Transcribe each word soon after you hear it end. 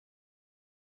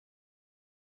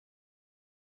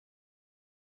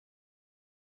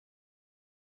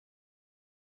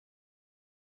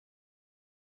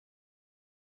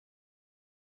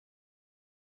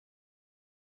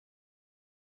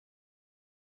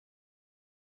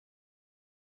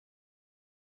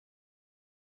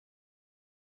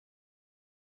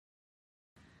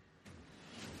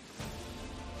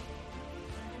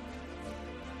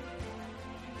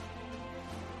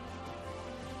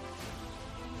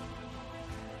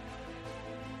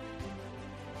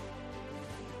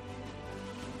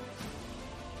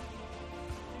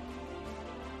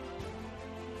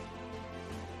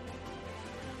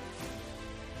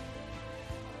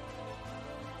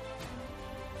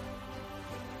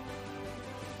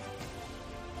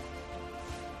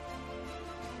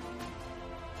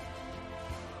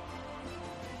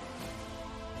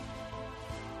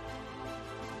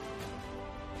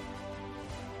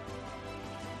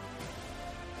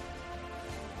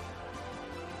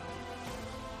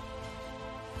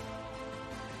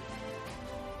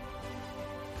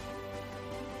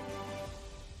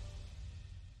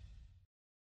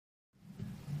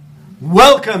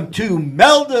Welcome to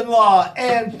Meldon Law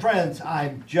and Friends.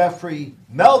 I'm Jeffrey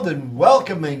Meldon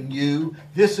welcoming you.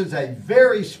 This is a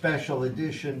very special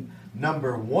edition,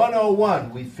 number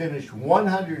 101. We finished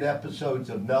 100 episodes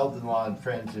of Meldon Law and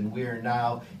Friends, and we are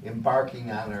now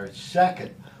embarking on our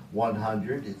second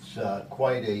 100. It's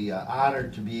quite an honor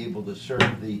to be able to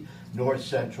serve the North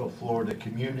Central Florida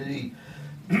community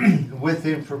with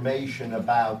information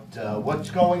about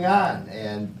what's going on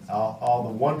and all the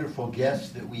wonderful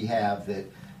guests that we have that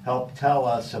help tell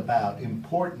us about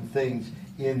important things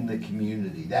in the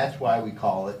community. That's why we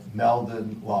call it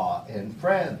Meldon Law and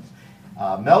Friends.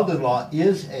 Meldon Law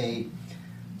is a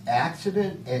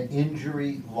accident and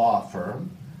injury law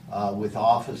firm with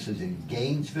offices in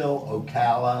Gainesville,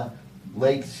 Ocala,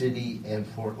 Lake City, and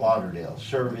Fort Lauderdale,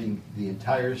 serving the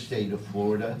entire state of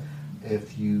Florida.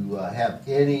 If you have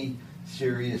any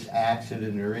serious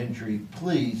accident or injury,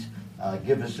 please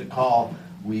give us a call.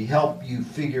 We help you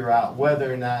figure out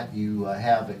whether or not you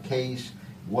have a case,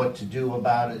 what to do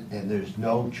about it, and there's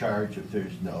no charge if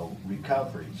there's no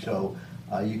recovery. So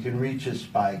you can reach us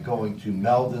by going to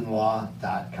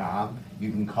meldonlaw.com. You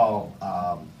can call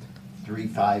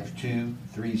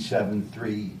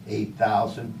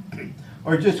 352-373-8000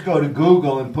 or just go to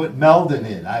Google and put Meldon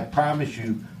in. I promise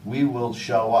you we will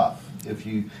show up. If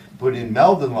you put in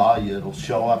Meldon Law, it'll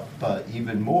show up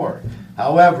even more.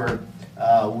 However,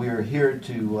 we're here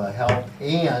to help,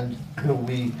 and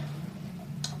we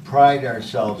pride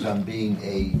ourselves on being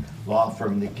a law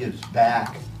firm that gives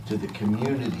back to the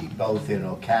community, both in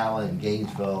Ocala and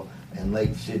Gainesville and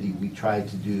Lake City. We try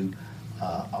to do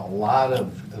a lot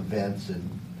of events and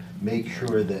make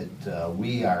sure that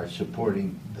we are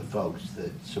supporting the folks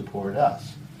that support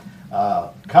us.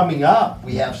 Coming up,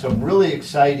 we have some really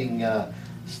exciting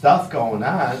stuff going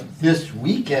on. This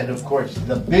weekend, of course,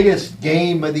 the biggest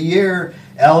game of the year,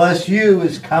 LSU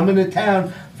is coming to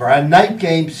town for a night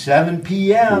game, 7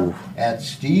 p.m. at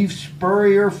Steve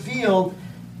Spurrier Field.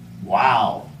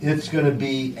 Wow, it's going to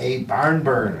be a barn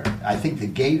burner. I think the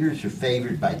Gators are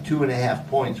favored by 2.5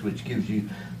 points, which gives you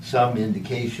some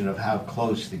indication of how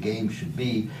close the game should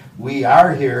be. We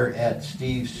are here at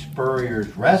Steve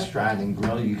Spurrier's Restaurant and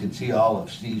Grill. You can see all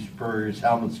of Steve Spurrier's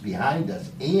helmets behind us.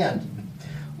 And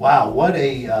wow, what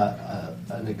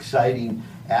an exciting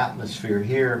atmosphere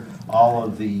here. All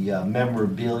of the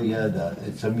memorabilia.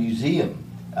 It's a museum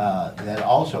that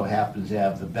also happens to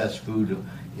have the best food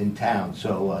in town.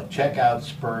 So check out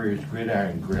Spurrier's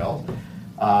Gridiron Grill.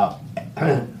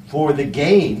 For the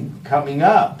game coming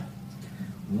up,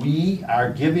 we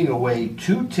are giving away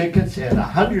 2 tickets and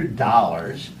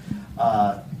 $100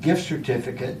 gift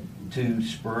certificate to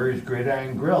Spurrier's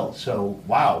Gridiron Grill. So,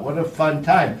 wow, what a fun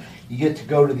time. You get to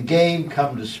go to the game,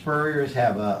 come to Spurrier's,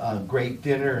 have a great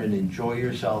dinner, and enjoy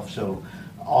yourself. So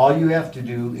all you have to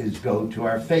do is go to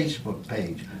our Facebook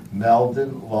page,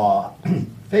 Meldon Law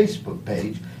Facebook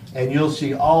page, and you'll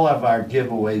see all of our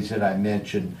giveaways that I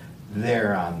mentioned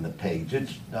there on the page.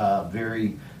 It's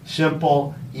very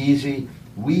simple, easy.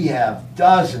 We have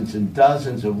dozens and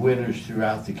dozens of winners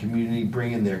throughout the community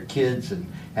bringing their kids and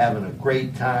having a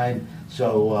great time.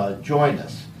 So join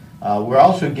us. We're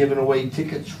also giving away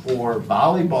tickets for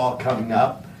volleyball coming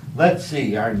up. Let's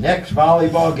see, our next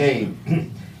volleyball game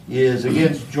is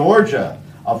against Georgia.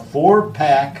 A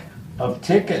 4-pack of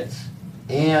tickets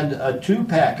and a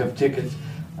 2-pack of tickets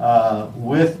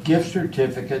with gift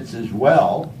certificates as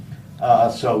well.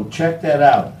 So check that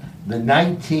out. The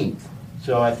 19th.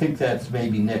 So I think that's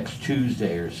maybe next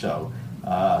Tuesday or so.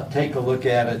 Take a look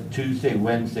at it, Tuesday,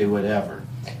 Wednesday, whatever.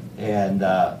 And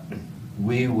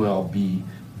we will be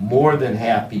more than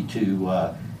happy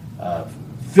to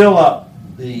fill up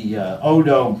the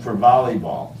O-Dome for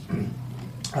volleyball.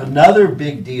 Another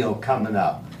big deal coming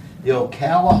up, the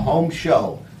Ocala Home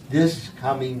Show, this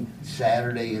coming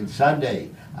Saturday and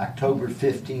Sunday, October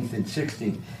 15th and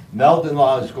 16th. Meldon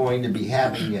Law is going to be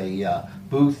having a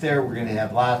booth there. We're going to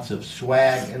have lots of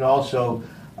swag and also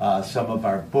some of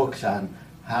our books on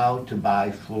how to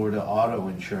buy Florida auto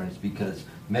insurance, because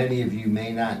many of you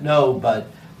may not know, but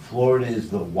Florida is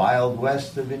the Wild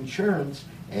West of insurance,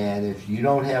 and if you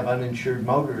don't have uninsured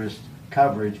motorist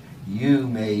coverage, you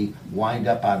may wind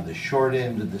up on the short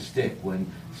end of the stick when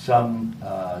some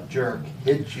jerk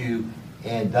hits you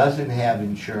and doesn't have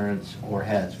insurance or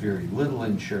has very little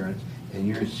insurance and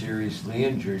you're seriously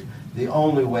injured. The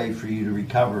only way for you to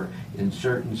recover in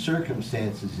certain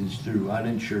circumstances is through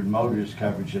uninsured motorist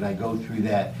coverage, and I go through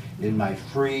that in my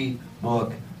free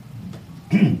book,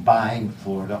 Buying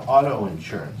Florida Auto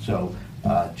Insurance. So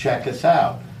check us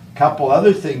out. A couple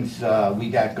other things we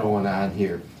got going on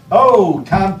here. Oh,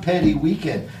 Tom Petty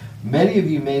weekend. Many of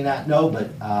you may not know,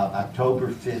 but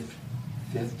October 5th,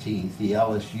 15th, the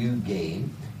LSU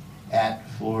game at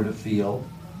Florida Field,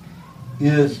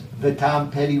 is the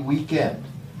Tom Petty weekend.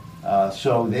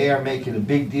 So they are making a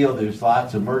big deal. There's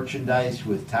lots of merchandise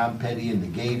with Tom Petty and the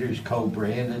Gators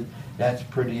co-branded. That's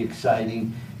pretty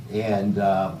exciting. And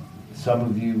some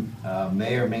of you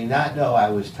may or may not know I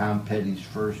was Tom Petty's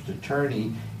first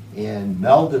attorney, and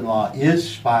Meldon Law is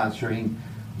sponsoring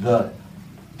the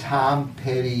Tom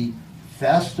Petty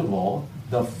Festival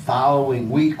the following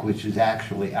week, which is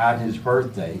actually on his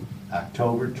birthday,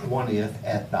 October 20th,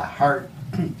 at the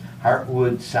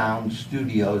Heartwood Sound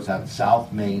Studios on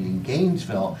South Main in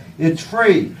Gainesville. It's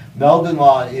free. Meldon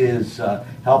Law is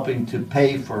helping to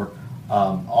pay for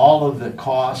all of the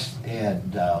costs,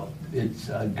 and it's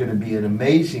going to be an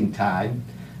amazing time.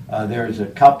 There's a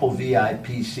couple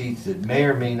VIP seats that may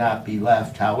or may not be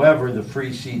left. However, the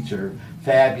free seats are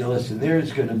fabulous, and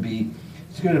it's going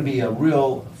to be a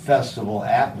real festival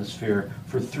atmosphere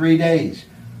for 3 days,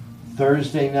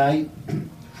 Thursday night,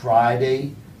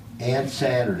 Friday, and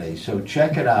Saturday. So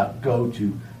check it out. Go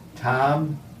to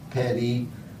Tom Petty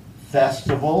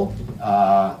Festival,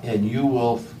 and you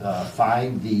will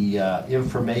find the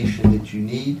information that you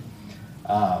need.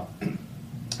 I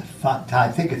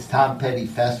think it's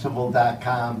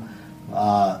TomPettyFestival.com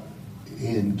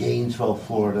in Gainesville,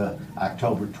 Florida,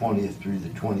 October 20th through the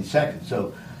 22nd.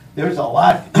 So there's a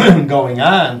lot going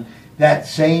on. That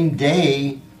same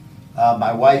day,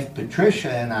 my wife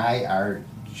Patricia and I are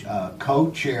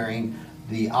co-chairing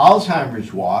the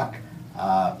Alzheimer's Walk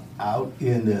out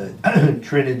in the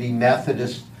Trinity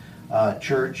Methodist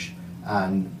Church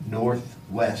on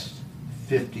Northwest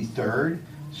 53rd.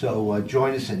 So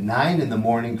join us at 9 in the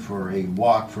morning for a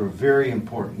walk for a very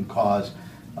important cause.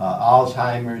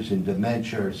 Alzheimer's and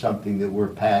dementia are something that we're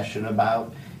passionate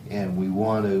about, and we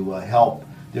want to help.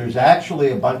 There's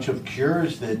actually a bunch of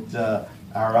cures that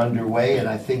are underway, and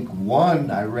I think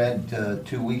one I read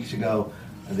 2 weeks ago,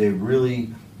 they're really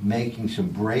making some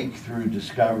breakthrough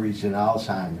discoveries in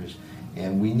Alzheimer's,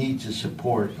 and we need to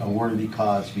support a worthy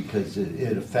cause because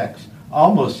it affects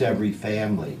almost every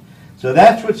family. So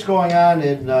that's what's going on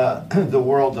in the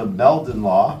world of Meldon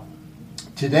Law.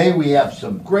 Today we have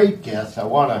some great guests. I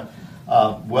want to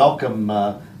welcome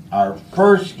our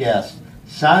first guest,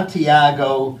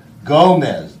 Santiago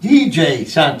Gomez, DJ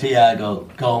Santiago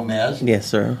Gomez. Yes,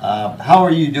 sir. How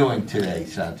are you doing today,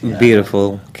 Santiago?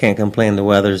 Beautiful. Can't complain. The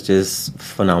weather's just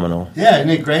phenomenal. Yeah, isn't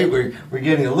it great? We're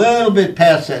getting a little bit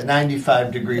past that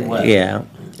 95-degree weather. Yeah,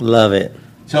 love it.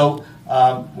 So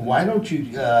why don't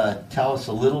you tell us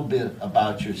a little bit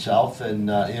about yourself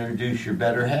and introduce your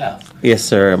better half? Yes,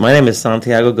 sir. My name is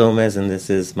Santiago Gomez, and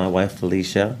this is my wife,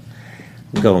 Felicia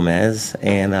Gomez.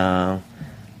 And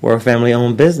we're a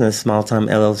family-owned business, Small Time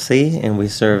LLC, and we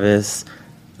service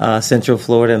Central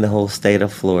Florida and the whole state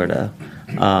of Florida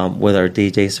with our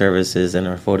DJ services and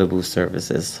our photo booth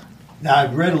services. Now,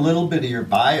 I've read a little bit of your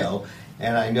bio,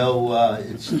 and I know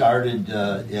it started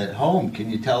at home. Can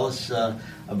you tell us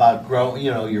about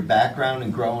your background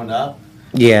and growing up?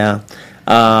 Yeah.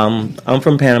 I'm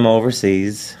from Panama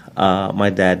overseas. My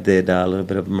dad did a little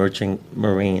bit of merchant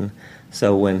marine.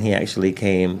 So when he actually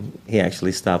came, he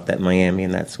actually stopped at Miami,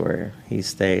 and that's where he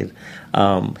stayed.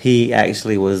 He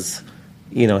actually was,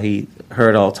 he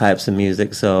heard all types of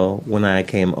music. So when I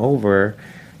came over,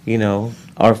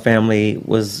 our family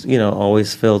was,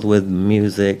 always filled with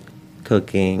music,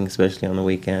 cooking, especially on the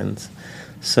weekends.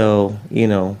 So,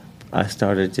 I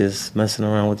started just messing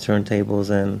around with turntables,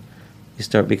 and you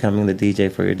start becoming the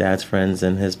DJ for your dad's friends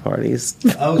and his parties.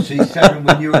 Oh, so you started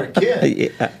when you were a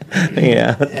kid.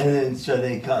 Yeah. And then so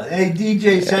they call, hey,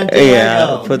 DJ Santiago.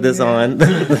 Yeah, put this on.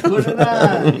 Put it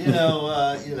on.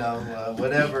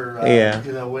 Whatever.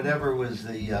 Yeah. Whatever was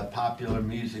the popular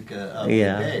music of the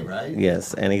day, right?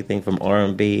 Yes, anything from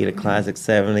R&B to classic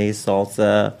 70s,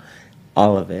 salsa,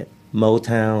 all of it.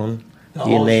 Motown,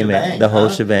 you name it, the whole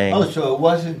shebang. Oh, so it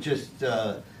wasn't just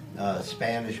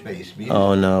Spanish-based music.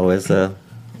 Oh no, it's a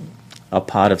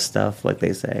pot of stuff, like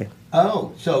they say.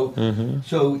 Oh, so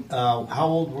how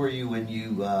old were you when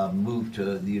you moved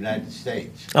to the United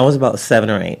States? I was about 7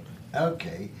 or 8.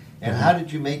 Okay, and how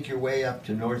did you make your way up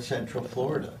to North Central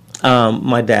Florida?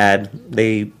 My dad,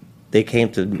 they came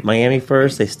to Miami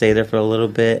first. They stayed there for a little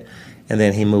bit, and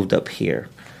then he moved up here.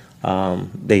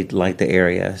 They liked the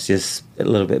area. It's just a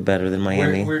little bit better than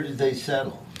Miami. Where did they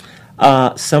settle?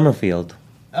 Summerfield.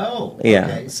 Oh, okay.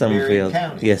 Yeah, Summerfield.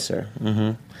 County. Yes, sir.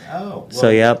 Mm-hmm. Oh. Well, so,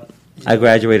 yep, I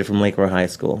graduated from Lake Roy High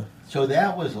School. So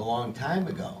that was a long time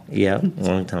ago. Yeah, a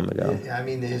long time ago. I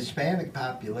mean, the Hispanic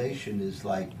population is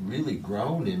really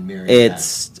grown in Marion.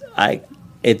 I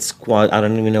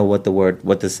don't even know what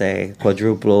to say.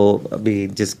 Quadruple,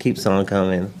 just keeps on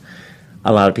coming.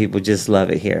 a lot of people just love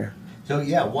it here. So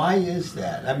yeah, why is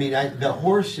that? I mean, the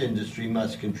horse industry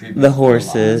must contribute. The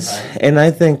horses, a lot, right? and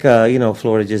I think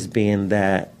Florida just being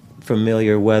that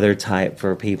familiar weather type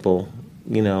for people,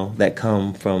 that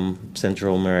come from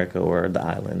Central America or the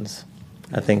islands.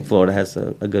 I think Florida has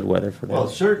a good weather for that. Well,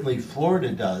 certainly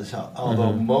Florida does,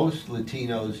 although most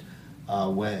Latinos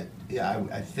went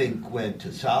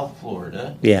to South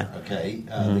Florida. Yeah. Okay.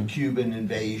 The Cuban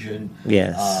invasion.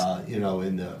 Yes. In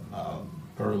the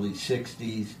early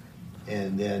 '60s,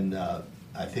 and then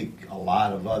I think a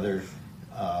lot of other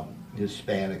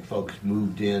Hispanic folks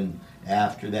moved in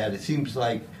after that. It seems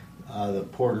like the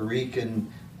Puerto Rican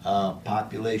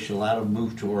population, a lot of them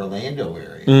moved to Orlando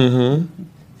area. Mm-hmm.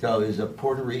 So is the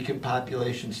Puerto Rican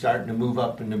population starting to move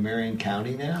up into Marion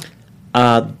County now?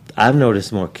 I've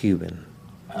noticed more Cuban.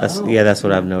 That's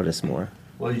what I've noticed more.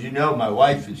 Well, as you know, my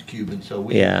wife is Cuban, so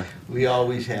we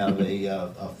always have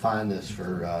a fondness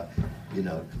for,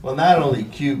 well, not only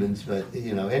Cubans, but,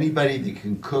 anybody that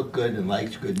can cook good and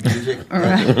likes good music.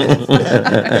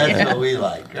 That's what we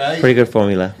like, right? Pretty good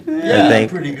formula. Yeah, I think.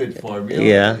 Pretty good formula.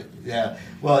 Yeah. Yeah.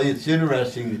 Well, it's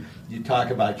interesting. You talk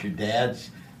about your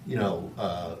dad's,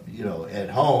 at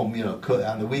home,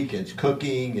 on the weekends,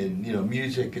 cooking and,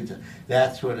 music. And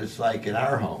that's what it's like in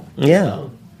our home. Yeah.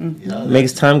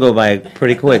 Makes time go by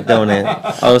pretty quick, don't it?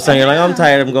 All of a sudden you're like, I'm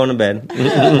tired, I'm going to bed.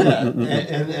 Yeah.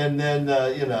 And then,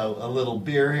 a little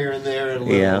beer here and there, and a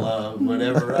little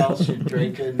whatever else you're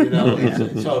drinking,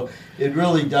 So it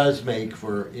really does make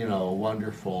for, a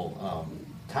wonderful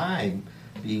time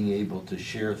being able to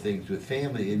share things with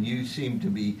family. And you seem to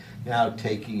be now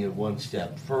taking it one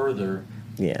step further.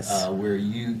 Yes. Where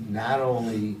you not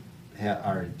only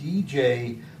are a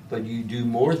DJ, but you do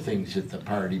more things at the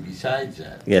party besides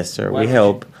that. Yes, sir. Why We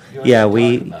help.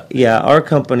 Our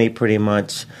company pretty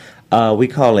much, we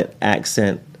call it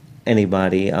Accent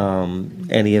Anybody,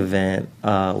 any event.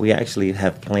 We actually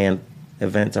have planned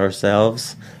events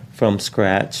ourselves from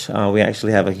scratch. We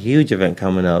actually have a huge event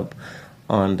coming up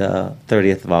on the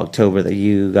 30th of October that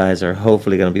you guys are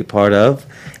hopefully going to be part of,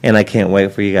 and I can't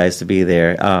wait for you guys to be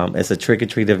there. It's a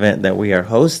trick-or-treat event that we are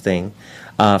hosting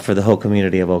for the whole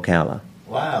community of Ocala.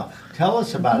 Wow. Tell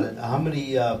us about it. How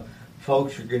many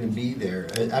folks are going to be there?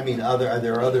 I mean, are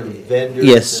there other vendors?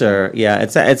 Yes, sir. Yeah,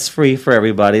 it's free for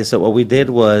everybody. So what we did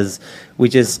was we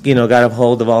just, got a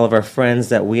hold of all of our friends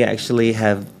that we actually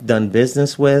have done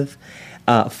business with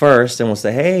first, and we'll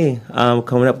say, hey, I'm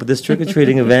coming up with this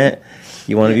trick-or-treating event.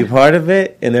 You want to be part of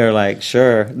it? And they're like,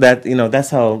 sure. That that's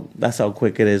how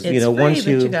quick it is. It's free, once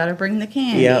you but you got to bring the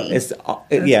candy.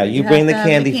 Yeah, you bring the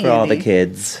candy for all the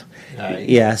kids. Nice.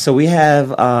 Yeah, so we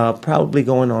have probably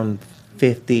going on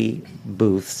 50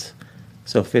 booths,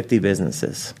 so 50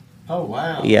 businesses. Oh,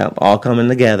 wow. Yeah, all coming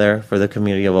together for the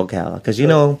community of Ocala. Because,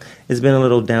 it's been a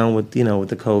little down with, with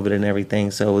the COVID and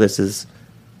everything, so this is,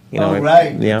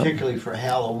 right, particularly for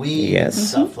Halloween and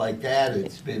Yes. stuff like that,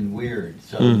 it's been weird.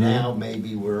 So now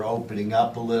maybe we're opening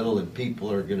up a little, and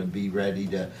people are going to be ready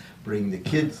to bring the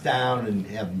kids down and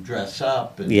have them dress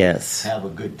up and have a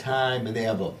good time, and they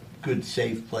have a good,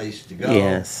 safe place to go.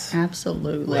 Yes.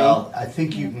 Absolutely. Well, I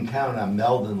think you can count on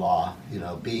Meldon Law,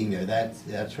 being there.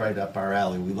 That's right up our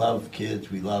alley. We love kids.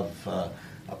 We love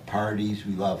parties.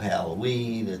 We love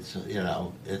Halloween. It's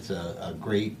a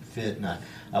great fit, and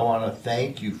I want to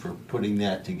thank you for putting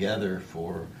that together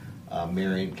for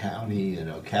Marion County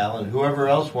and Ocala, and whoever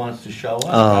else wants to show up.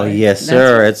 Oh, right? yes,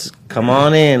 sir. Come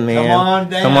on in, man. Come on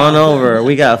down. Come on over.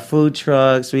 We got food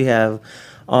trucks. We have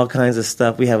all kinds of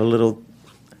stuff. We have a little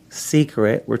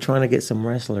secret. We're trying to get some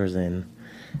wrestlers in.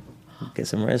 Get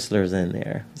some wrestlers in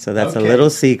there. So that's a little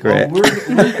secret. Well, we're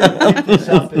going to pick this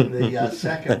up in the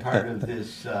second part of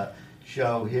this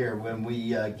show here when we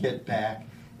get back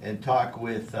and talk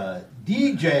with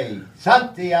DJ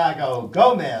Santiago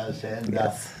Gomez. And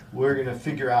we're going to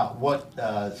figure out what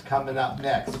is coming up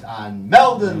next on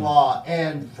Meldon Law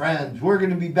and Friends. We're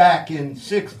going to be back in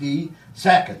 60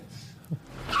 seconds.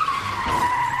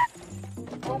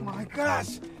 Oh my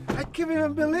gosh, I can't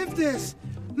even believe this.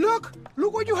 Look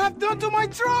what you have done to my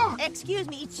truck. Excuse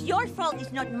me, it's your fault,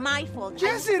 it's not my fault.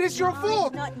 Yes, it is your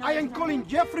fault. I am calling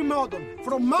Jeffrey Meldon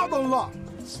from Meldon Law.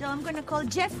 So I'm gonna call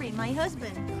Jeffrey, my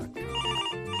husband.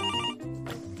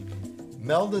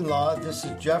 Meldon Law, this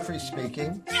is Jeffrey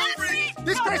speaking. Jeffrey!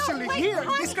 This crazy lady here,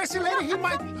 this crazy lady here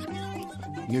might...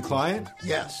 New client?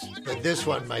 Yes, but this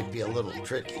one might be a little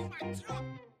tricky.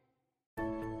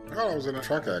 Well, I was in a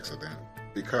truck accident.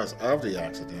 Because of the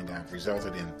accident, I've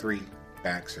resulted in 3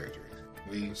 back surgeries.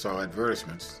 We saw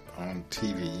advertisements on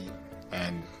TV,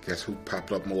 and guess who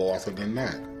popped up more often than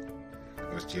not?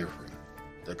 It was Jeffrey.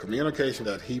 The communication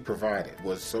that he provided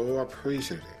was so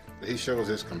appreciative He shows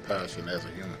his compassion as a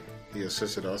human. He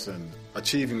assisted us in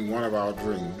achieving one of our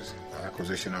dreams, the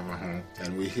acquisition of a home.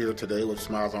 And we're here today with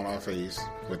smiles on our face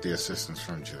with the assistance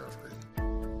from Jeffrey.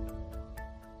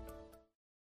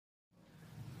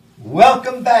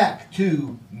 Welcome back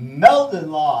to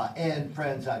Meldon Law and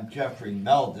Friends. I'm Jeffrey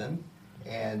Meldon,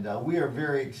 and we are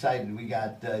very excited. We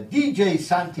got DJ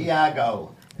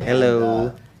Santiago. Hello.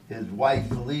 And, his wife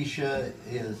Felicia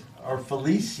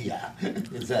Felicia.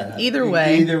 Is that Either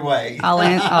way. Either way. I'll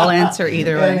answer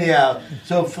either way. Anyhow,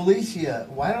 so Felicia,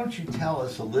 why don't you tell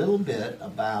us a little bit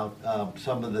about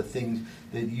some of the things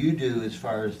that you do as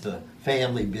far as the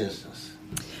family business?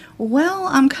 Well,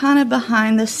 I'm kind of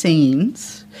behind the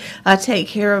scenes. I take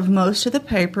care of most of the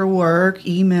paperwork,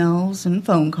 emails, and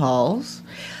phone calls.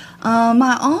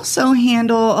 I also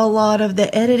handle a lot of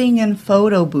the editing and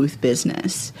photo booth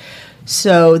business.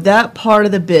 So that part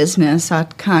of the business I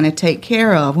kind of take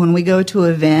care of. When we go to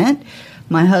an event,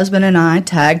 my husband and I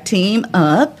tag team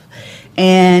up,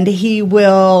 and he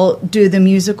will do the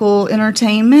musical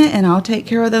entertainment, and I'll take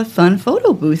care of the fun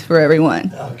photo booth for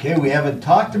everyone. Okay, we haven't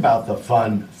talked about the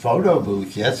fun photo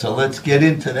booth yet, so let's get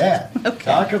into that. Okay.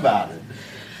 Talk about it.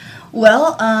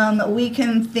 Well, we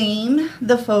can theme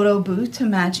the photo booth to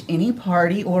match any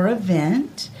party or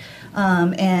event.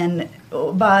 And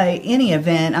by any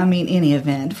event, I mean any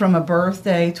event, from a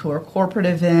birthday to a corporate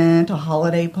event, a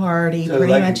holiday party, So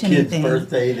pretty like much a kid's anything.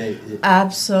 birthday,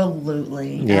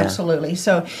 Absolutely, Yeah. absolutely.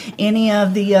 So any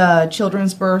of the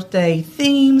children's birthday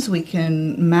themes, we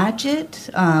can match it.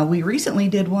 We recently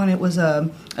did one. It was a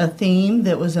theme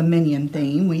that was a Minion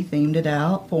theme. We themed it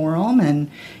out for them, and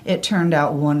it turned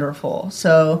out wonderful.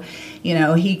 So,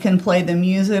 he can play the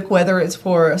music, whether it's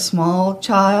for a small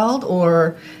child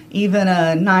or even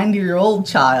a 90-year-old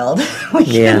child.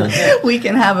 We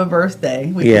can have a birthday.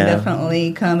 We can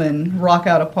definitely come and rock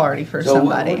out a party for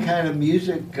somebody. What kind of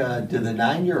music do the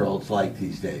 9-year-olds like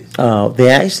these days?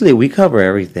 We cover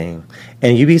everything.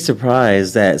 And you'd be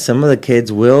surprised that some of the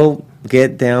kids will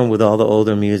get down with all the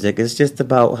older music. It's just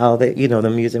about how the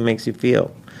music makes you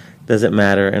feel. Doesn't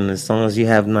matter. And as long as you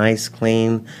have nice,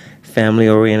 clean,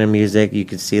 family-oriented music, you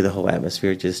can see the whole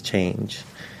atmosphere just change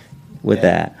with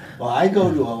that. Well, I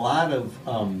go to a lot of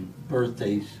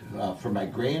birthdays for my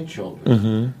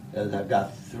grandchildren. Mm-hmm. I've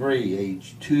got 3,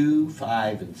 age 2,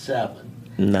 5, and 7.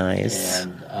 Nice.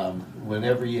 And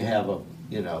whenever you have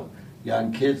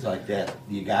young kids like that,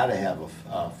 you got to have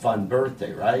a fun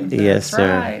birthday, right? Yes,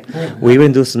 sir. Right. We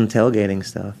even do some tailgating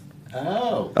stuff.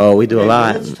 Oh, we do a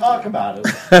lot. Let's talk about it.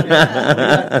 We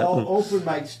got open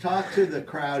mics. Talk to the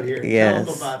crowd here. Yes.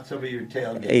 Tell them about some of your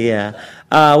tailgating.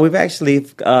 Yeah. We've actually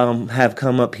have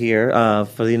come up here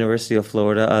for the University of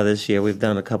Florida this year. We've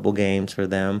done a couple games for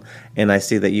them, and I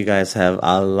see that you guys have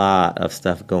a lot of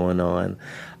stuff going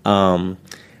on.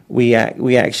 We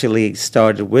actually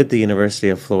started with the University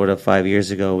of Florida 5 years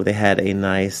ago. They had a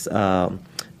nice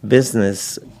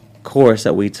business course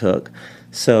that we took.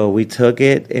 So we took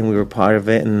it, and we were part of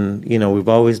it, and, we've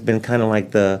always been kind of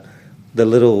like the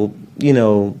little,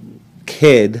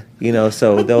 kid,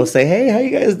 so they'll say, hey, how you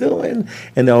guys doing?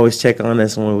 And they always check on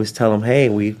us, and we always tell them, hey,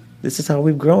 this is how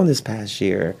we've grown this past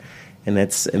year. And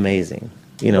that's amazing,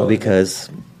 because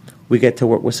we get to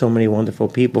work with so many wonderful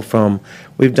people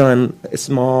we've done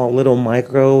small little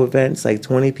micro events, like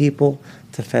 20 people,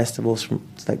 to festivals from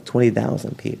like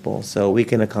 20,000 people. So we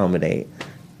can accommodate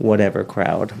whatever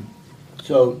crowd.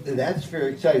 So that's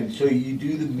very exciting. So you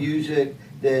do the music,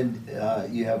 then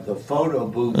you have the photo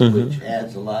booth, which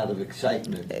adds a lot of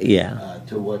excitement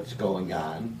to what's going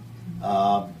on.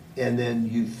 And then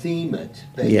you theme it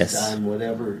based on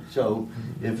whatever. So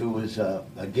if it was a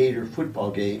Gator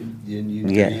football game, then you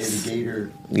create a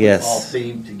Gator football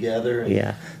theme together.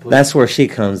 And that's where she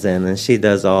comes in, and she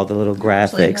does all the little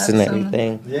graphics and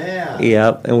everything.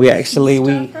 Yep. And we actually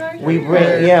we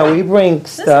bring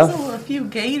stuff. This is a few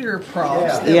Gator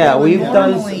props.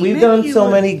 We've done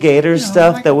so many Gator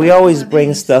stuff that we always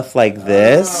bring stuff like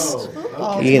this.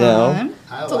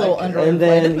 It's a little underrated. And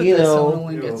then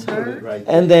someone gets hurt.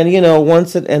 And then you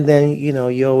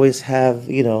always have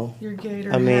Your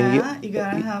Gator hat. You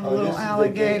gotta have a little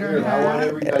alligator hat. I want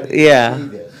everybody to see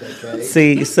this. Okay.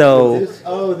 See, so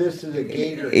this is a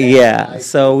Gator hat. Yeah,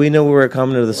 so we knew we were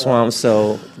coming to the swamp,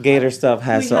 so Gator stuff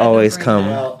has to always come.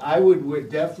 Well, I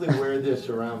would definitely wear this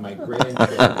around my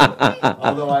grandchildren,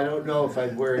 although I don't know if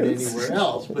I'd wear it anywhere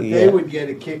else. But they would get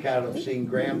a kick out of seeing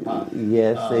Grandpa.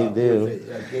 Yes, they do. With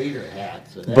a Gator hat.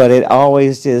 So but it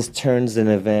always just turns an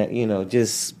event,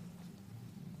 just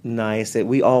nice.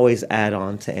 We always add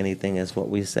on to anything, is what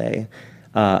we say.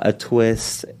 A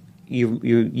twist.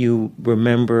 You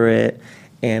remember it,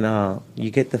 and you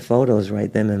get the photos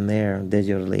right then and there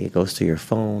digitally. It goes to your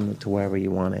phone, to wherever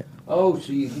you want it. Oh,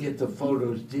 so you can get the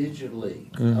photos digitally.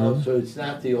 Oh, so it's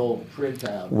not the old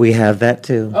printout. We have that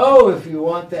too. Oh, if you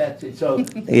want that. So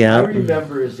Yeah. I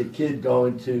remember as a kid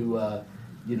going to,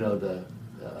 the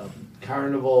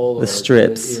carnival. The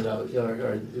strips. Or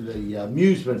the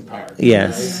amusement park.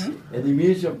 Yes. Right? And the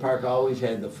amusement park always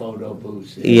had the photo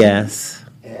booths. Yes.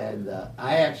 And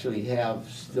I actually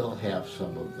still have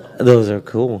some of those. Those are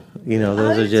cool.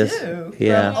 Those I are just, do.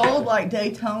 yeah. From old like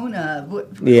Daytona,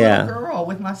 Yeah. little girl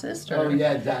with my sister. Oh,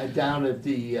 yeah, down at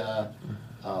the,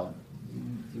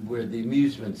 where the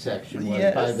amusement section was,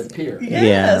 by the pier. Yes,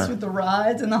 Yeah. with the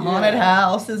rides and the haunted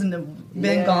house. Hasn't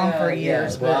been gone for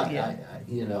years, Well, but yeah.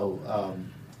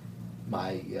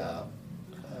 My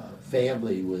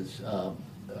family was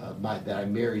that I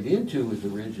married into was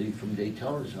originally from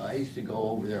Daytona, so I used to go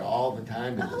over there all the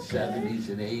time in the 70s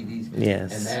and 80s.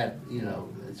 Yes. And that,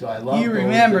 so I love. You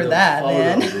remember that,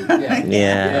 then.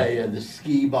 Yeah, the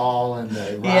skee ball and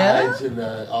the rides and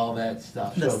all that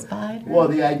stuff. The spider. Well,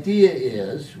 the idea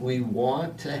is we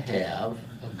want to have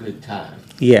a good time,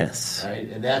 Yes. right?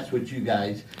 And that's what you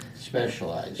guys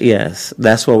specialize in. Yes.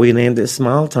 That's why we named it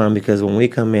Smile Time, because when we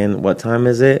come in, what time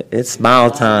is it? It's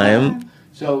Smile Time.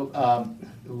 So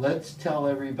let's tell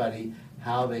everybody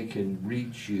how they can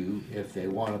reach you if they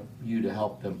want you to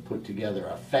help them put together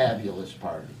a fabulous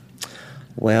party.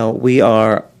 Well, we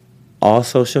are all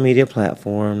social media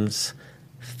platforms,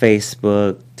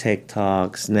 Facebook,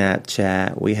 TikTok,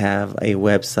 Snapchat. We have a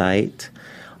website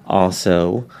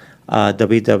also,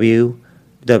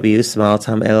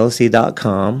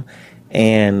 www.smiletimellc.com.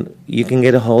 And you can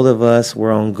get a hold of us.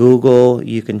 We're on Google.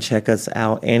 You can check us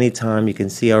out anytime. You can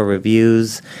see our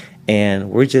reviews. And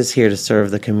we're just here to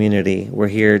serve the community. We're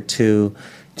here to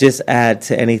just add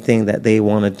to anything that they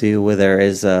want to do, whether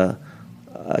it's a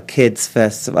kids'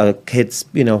 festival, a kids'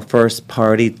 first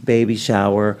party, baby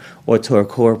shower, or to a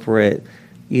corporate,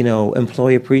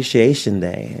 employee appreciation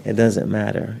day. It doesn't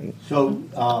matter. So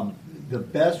the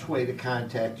best way to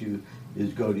contact you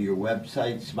is go to your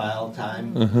website,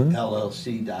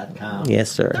 smiletimellc.com. Yes,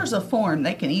 sir. There's a form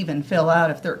they can even fill out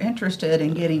if they're interested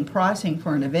in getting pricing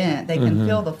for an event. They can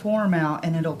fill the form out,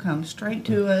 and it'll come straight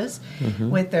to us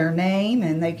with their name,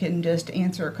 and they can just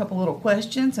answer a couple little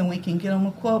questions, and we can get them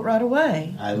a quote right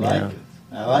away. I like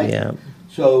it.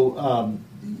 So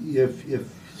if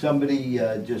somebody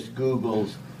just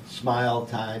Googles Smile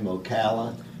Time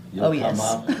Ocala, you'll come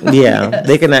up. Yeah,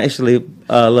 they can actually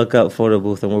look up photo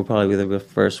booth, and we'll probably be the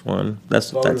first one.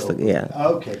 That's yeah.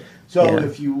 Okay, so what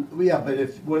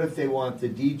if they want the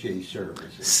DJ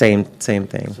services? Same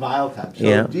thing. Smile Time. So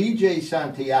DJ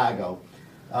Santiago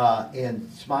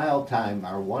and Smile Time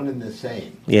are one and the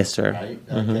same. Yes, sir. Right.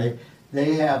 Okay.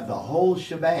 They have the whole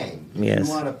shebang. If you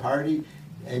want a party.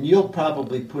 And you'll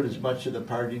probably put as much of the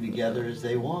party together as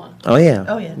they want. Oh, yeah.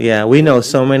 Oh, yeah. Yeah, we know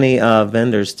so many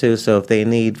vendors, too. So if they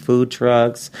need food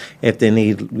trucks, if they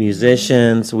need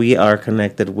musicians, we are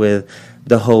connected with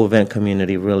the whole event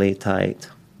community really tight.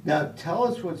 Now, tell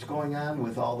us what's going on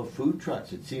with all the food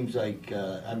trucks. It seems like,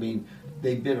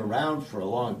 they've been around for a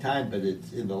long time, but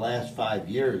it's in the last 5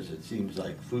 years, it seems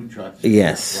like food trucks.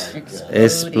 Yes.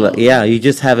 Exploding. You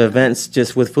just have events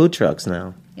just with food trucks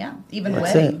now. Yeah, even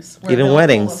That's weddings. it. Even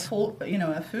weddings. Pull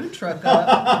a food truck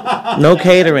up. No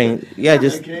catering. Yeah,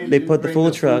 just they put the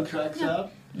food truck trucks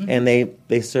up. and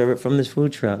they serve it from this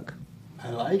food truck. I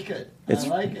like it. It's- I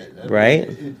like it.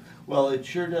 right? It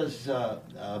sure does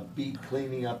beat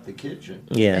cleaning up the kitchen.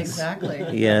 Yes. Exactly.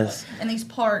 Yes. And these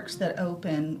parks that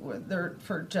open, they're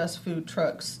for just food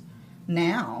trucks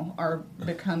now, are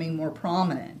becoming more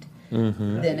prominent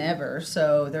than ever.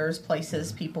 So there's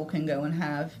places people can go and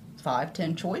have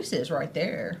 5-10 choices right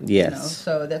there. Yes.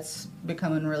 So that's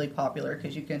becoming really popular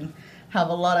because you can have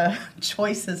a lot of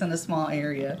choices in a small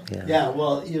area. Yeah,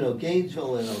 well,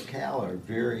 Gainesville and Ocala are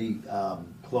very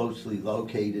closely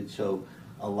located, so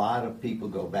a lot of people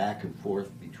go back and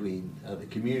forth between the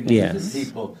communities. Yes. And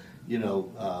people,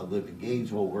 live in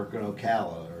Gainesville, work in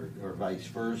Ocala, or vice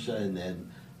versa, and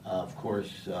then, of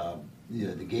course,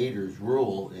 the Gators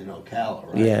rule in Ocala,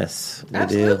 right? Yes, we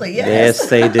Absolutely, do. yes. Yes,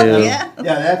 they do. Yeah. Yeah,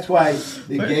 that's why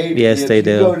the Gators. Yes, they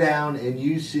do. If you go down and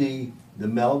you see the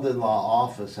Meldon Law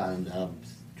Office on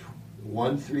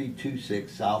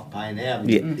 1326 South Pine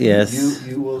Avenue. Yes.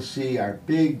 You will see our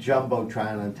big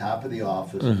jumbotron on top of the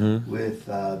office with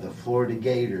the Florida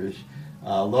Gators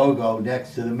logo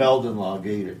next to the Meldon Law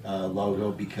Gator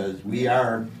logo, because we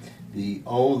are the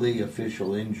only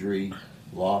official injury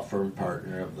law firm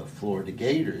partner of the Florida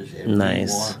Gators, and we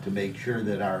want to make sure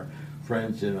that our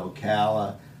friends in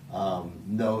Ocala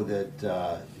know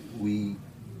that we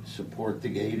support the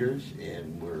Gators,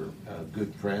 and we're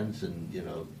good friends, and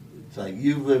it's like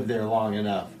you've lived there long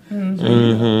enough. Mm-hmm. So,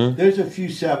 Mm-hmm. there's a few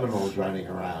Seminoles running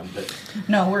around, but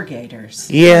No, we're Gators.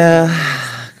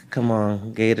 Yeah. Come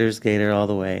on, Gator all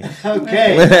the way.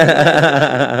 okay.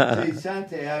 See,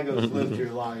 Santiago's lived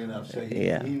here long enough, so he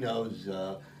knows,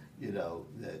 that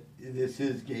this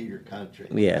is Gator country.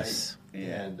 Yes. Right?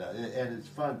 And it's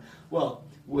fun. Well,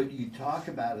 what you talk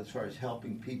about as far as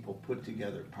helping people put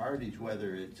together parties,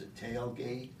 whether it's a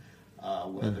tailgate,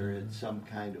 whether it's some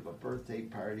kind of a birthday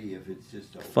party, if it's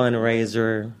just a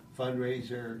fundraiser,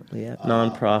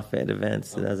 nonprofit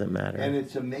events, it doesn't matter. And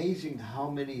it's amazing how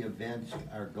many events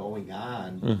are going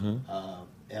on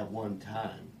at one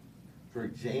time. For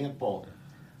example,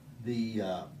 the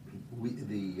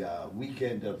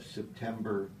weekend of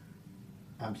September,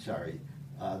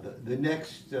 the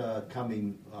next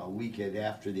coming weekend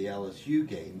after the LSU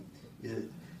game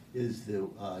is the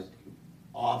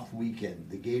off weekend.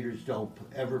 The Gators don't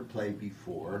ever play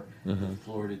before the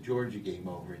Florida-Georgia game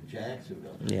over in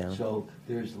Jacksonville. Yeah. So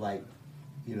there's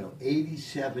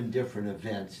 87 different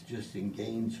events just in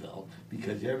Gainesville,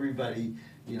 because everybody,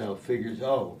 figures,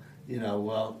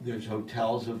 there's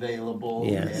hotels available,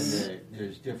 yes. and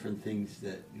there's different things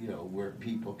that, where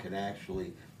people can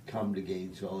actually come to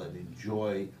Gainesville and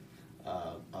enjoy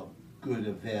a good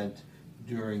event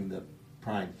during the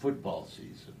prime football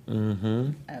season.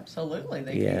 Mm-hmm. Absolutely,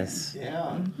 they yes. can.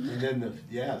 Yeah, and then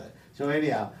so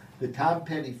anyhow, the Tom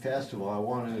Petty Festival, I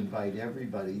want to invite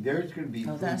everybody. There's going to be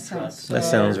food trucks. That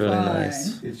sounds really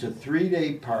nice. It's a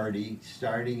 3-day party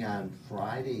starting on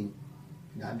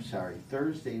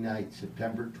Thursday night,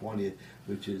 September 20th,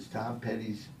 which is Tom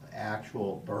Petty's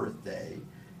actual birthday,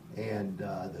 and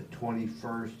the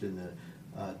 21st and the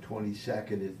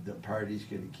 22nd, the party's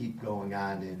going to keep going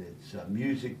on, and it's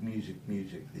music.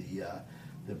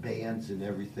 The bands and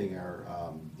everything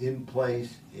are in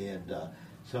place, and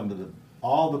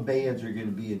all the bands are going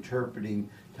to be interpreting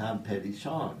Tom Petty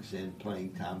songs and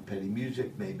playing Tom Petty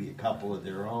music, maybe a couple of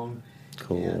their own.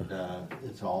 Cool. And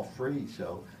it's all free,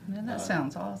 so that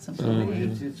sounds awesome.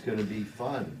 It's going to be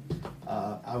fun.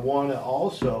 I want to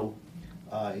also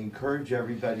encourage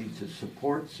everybody to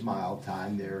support Smile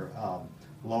Time. They're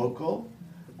local,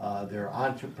 they're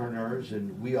entrepreneurs,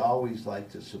 and we always like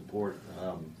to support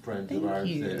friends of ours.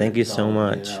 Thank you so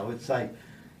much. It's like,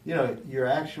 you're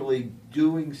actually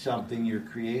doing something, you're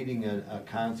creating a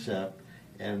concept,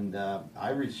 and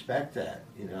I respect that.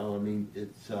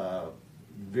 It's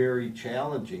very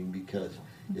challenging because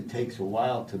it takes a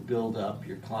while to build up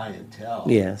your clientele.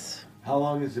 Yes. How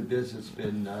long has the business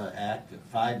been active?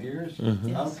 5 years? Mm-hmm.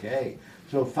 Yes. Okay.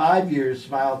 So 5 years,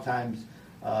 Smile Time's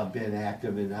been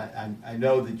active, and I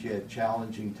know that you had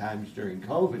challenging times during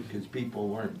COVID because people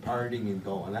weren't partying and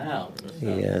going out.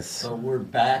 Yes. So we're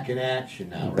back in action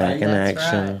now, right? Back in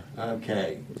action. Right.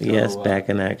 Okay. So, Yes, back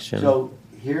in action. So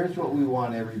here's what we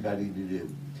want everybody to do.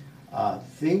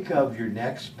 Think of your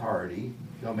next party,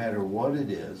 no matter what it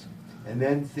is, and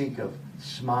then think of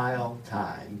Smile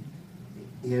Time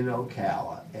in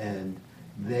Ocala, and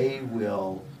they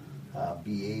will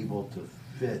be able to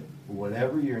fit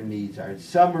whatever your needs are.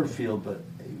 Summerfield, but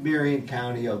Marion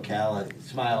County, Ocala,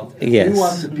 Smile. Yes. We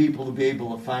want the people to be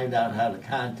able to find out how to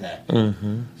contact them.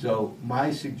 Mm-hmm. So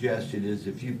my suggestion is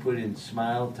if you put in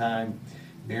Smile Time,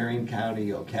 Marion County,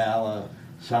 Ocala,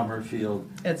 Summerfield,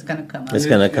 It's going to come up. It's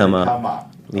going to come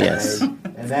up. Okay? Yes.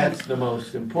 And that's the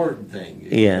most important thing.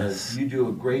 Yes. You do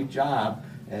a great job,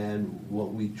 and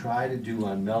what we try to do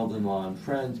on Meldon Law and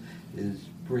Friends is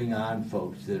bring on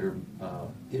folks that are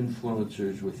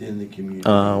influencers within the community.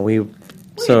 We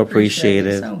so appreciate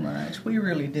it. So much. We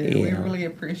really do. Yeah. We really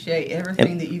appreciate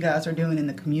everything that you guys are doing in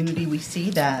the community. We see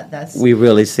that. We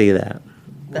really see that.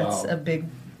 That's a big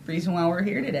reason why we're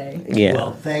here today. Yeah.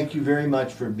 Well, thank you very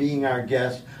much for being our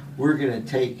guest. We're going to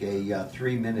take a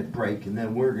 3-minute break, and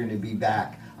then we're going to be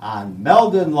back on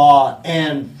Meldon Law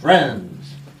and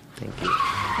Friends. Thank you.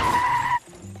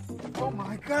 Oh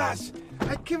my gosh,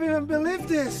 I can't even believe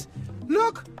this.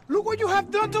 Look what you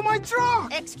have done to my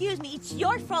truck. Excuse me, it's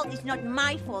your fault, it's not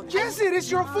my fault. Yes, it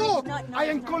is your No, fault. it's not, I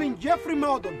am calling Jeffrey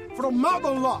Meldon from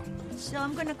Meldon Law. So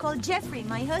I'm gonna call Jeffrey,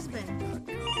 my husband.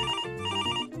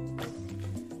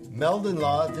 Meldon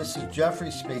Law, this is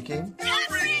Jeffrey speaking.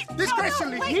 This crazy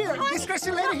lady here, this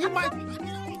crazy lady here might...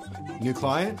 New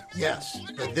client? Yes,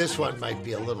 but this one might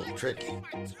be a little tricky.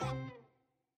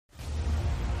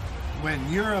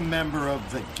 When you're a member of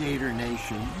the Gator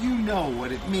Nation, you know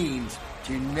what it means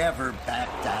to never back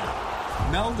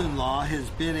down. Meldon Law has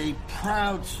been a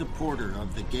proud supporter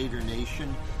of the Gator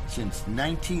Nation since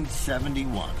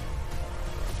 1971.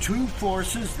 Two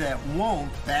forces that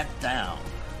won't back down.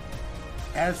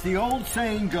 As the old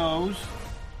saying goes,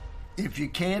 if you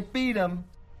can't beat 'em,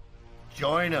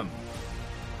 join 'em.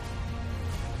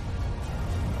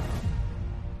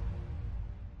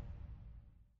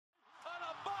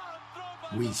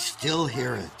 We still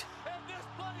hear it.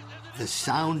 The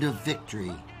sound of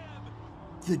victory.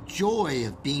 The joy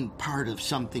of being part of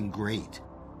something great.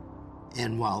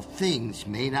 And while things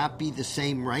may not be the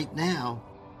same right now,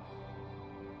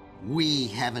 we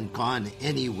haven't gone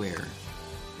anywhere.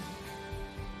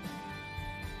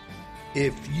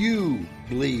 If you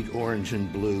bleed orange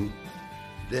and blue,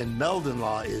 then Meldon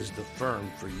Law is the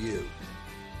firm for you.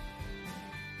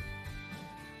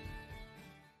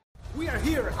 We are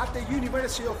here at the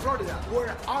University of Florida,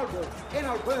 where Albert and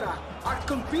Alberta are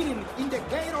competing in the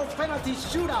Gator penalty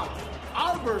shootout.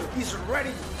 Albert is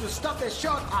ready to stop the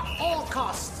shot at all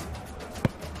costs.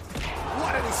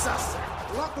 What a disaster!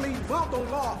 Luckily, Meldon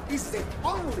Law is the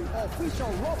only official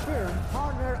law firm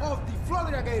partner of the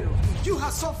Florida Gators. If you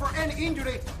have suffered any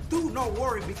injury, do not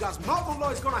worry, because Meldon Law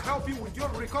is going to help you with your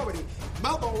recovery.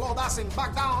 Meldon Law doesn't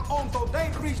back down until they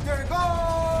reach their goal.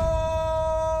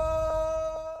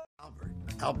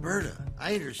 Alberta,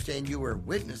 I understand you were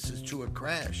witnesses to a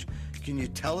crash. Can you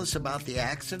tell us about the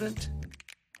accident?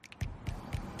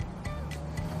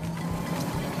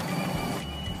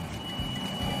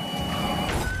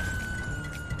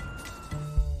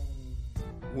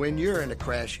 When you're in a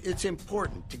crash, it's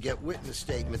important to get witness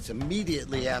statements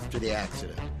immediately after the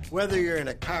accident. Whether you're in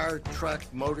a car, truck,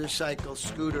 motorcycle,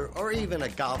 scooter, or even a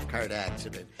golf cart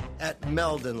accident, at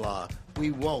Meldon Law, we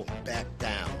won't back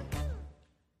down.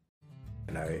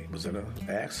 And I was in an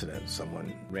accident.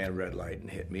 Someone ran a red light and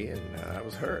hit me, and I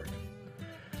was hurt.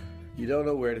 You don't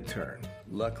know where to turn.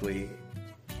 Luckily,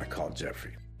 I called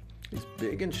Jeffrey. These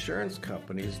big insurance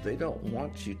companies, they don't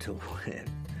want you to win.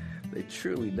 They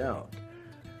truly don't.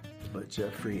 But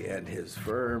Jeffrey and his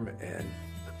firm and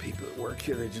the people that work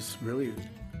here, they just really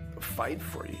fight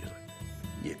for you.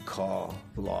 You call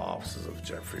the law offices of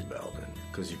Jeffrey Meldon,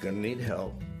 because you're going to need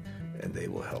help, and they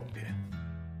will help you.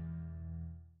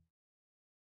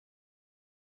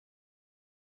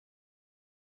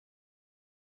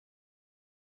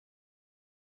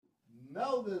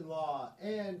 Meldon Law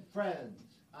and friends,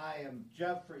 I am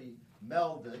Jeffrey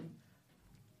Meldon,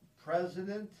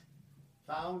 president,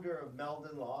 founder of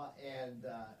Meldon Law, and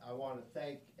I want to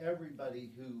thank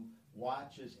everybody who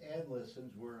watches and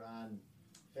listens. We're on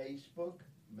Facebook,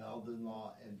 Meldon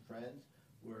Law and Friends.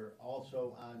 We're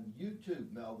also on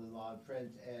YouTube, Meldon Law and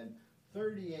Friends, and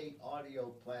 38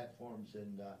 audio platforms.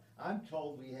 And I'm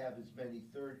told we have as many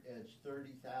as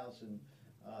 30,000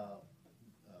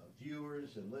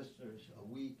 viewers and listeners a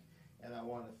week, and I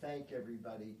want to thank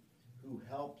everybody who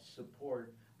helps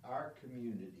support our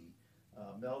community.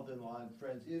 Meldon Law and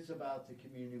Friends is about the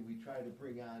community. We try to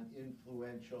bring on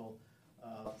influential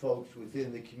folks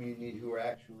within the community who are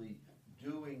actually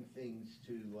doing things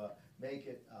to make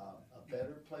it a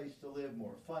better place to live,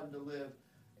 more fun to live,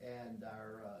 and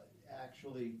are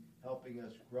actually helping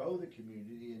us grow the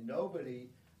community. And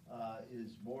nobody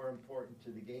is more important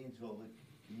to the Gainesville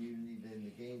community than the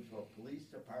Gainesville Police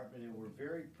Department, and we're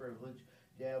very privileged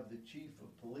to have the Chief of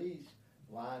Police,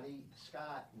 Lonnie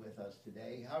Scott, with us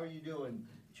today. How are you doing,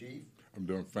 Chief? I'm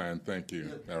doing fine, thank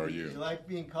you. How are you? You like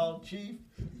being called Chief?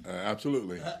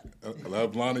 Absolutely. I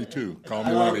love Lonnie too. Call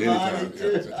me Lonnie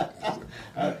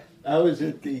anytime. I was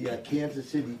at the Kansas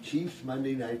City Chiefs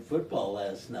Monday Night Football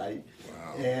last night.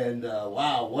 Wow. And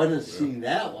wow, what a scene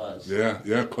that was.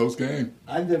 Yeah, close game.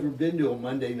 I've never been to a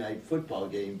Monday Night Football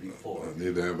game before.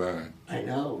 Neither have I. I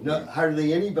know. No,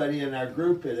 hardly anybody in our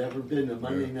group had ever been to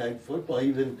Monday Night Football,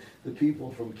 even the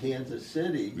people from Kansas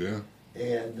City. Yeah.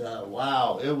 And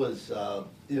wow, it was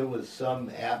some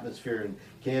atmosphere, and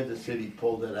Kansas City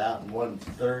pulled it out and won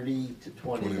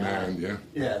 30-29. Yeah.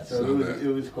 Yeah, so it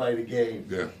was quite a game.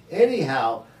 Yeah.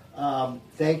 Anyhow,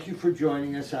 thank you for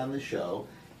joining us on the show,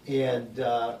 and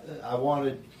I want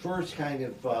to first kind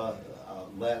of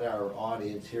let our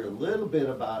audience hear a little bit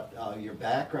about your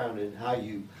background and how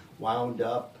you wound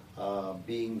up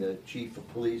being the chief of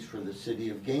police for the city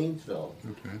of Gainesville.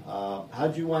 Okay.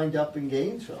 How'd you wind up in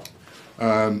Gainesville?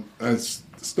 I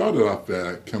started off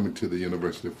coming to the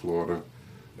University of Florida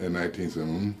in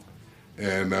 1970,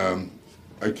 and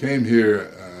I came here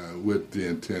with the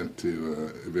intent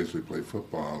to eventually play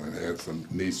football, and had some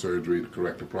knee surgery to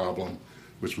correct a problem,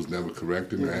 which was never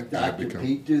corrected. Did Dr.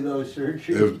 Pete do those surgeries?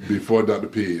 It was before Dr.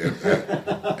 Pete,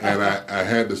 and I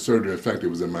had the surgery. In fact, it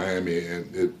was in Miami,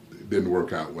 and it didn't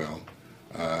work out well.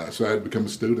 So I had to become a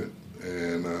student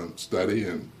and study,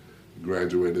 and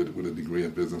graduated with a degree in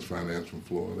business finance from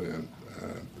Florida, and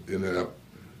ended up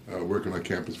working on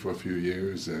campus for a few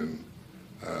years, and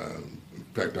In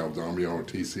fact, I was Army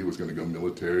ROTC, was going to go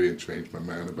military and changed my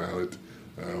mind about it.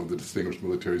 I was a distinguished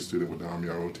military student with the Army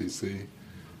ROTC,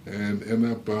 and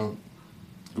ended up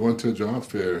going to a job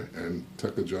fair and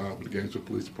took a job with the Gainesville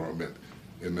Police Department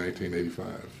in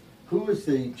 1985. Who was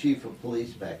the chief of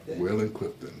police back then? Waylon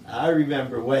Clifton. I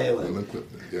remember Waylon. Waylon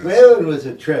Clifton, yes. Waylon was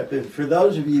a trip, and for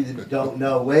those of you that don't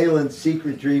know, Waylon's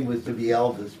secret dream was to be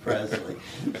Elvis Presley.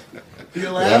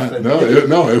 You're laughing.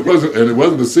 It wasn't, and it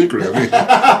wasn't a secret. I mean,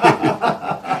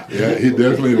 yeah, he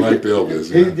definitely liked Elvis.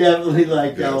 He definitely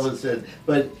liked Elvis,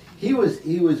 but he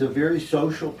was a very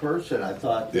social person. I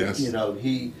thought, that,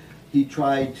 he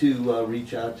tried to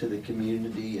reach out to the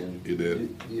community and he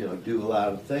did. Do a lot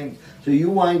of things. So you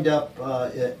wind up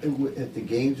at the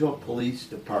Gainesville Police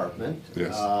Department.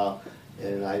 Yes.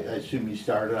 And I assume you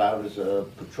started out as a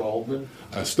patrolman?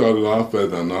 I started off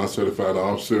as a non-certified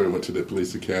officer and went to the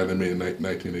police academy in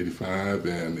 1985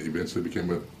 and eventually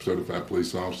became a certified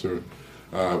police officer.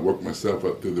 I worked myself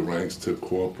up through the ranks to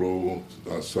corporal,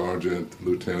 sergeant,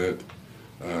 lieutenant.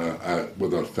 I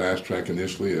was on fast track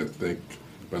initially. I think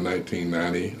by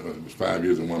 1990, it was 5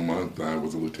 years and 1 month, I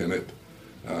was a lieutenant.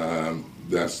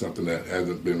 That's something that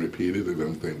hasn't been repeated. I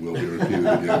don't think will be repeated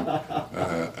again.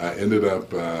 I ended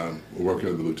up working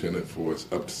as a lieutenant for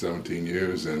up to 17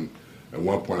 years, and at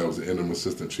one point I was an interim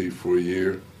assistant chief for a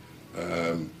year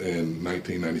in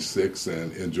 1996,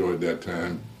 and enjoyed that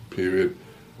time period.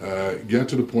 Got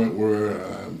to the point where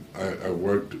I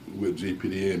worked with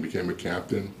GPD and became a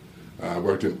captain. I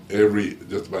worked in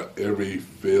just about every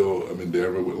field of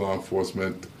endeavor with law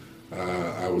enforcement.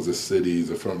 I was a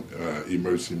city's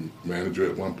emergency manager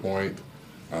at one point.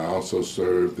 I also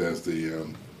served as the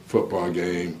football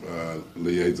game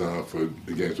liaison for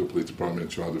the Gainesville Police Department in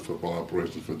charge of football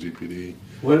operations for GPD.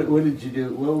 What did you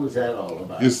do? What was that all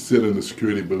about? Just sit in the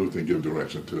security booth and give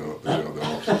direction to the other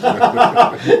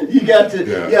officers. You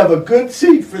have a good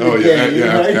seat for the game.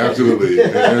 Yeah, right? Absolutely.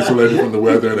 Insulated from the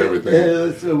weather and everything.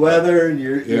 It's the weather, and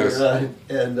you're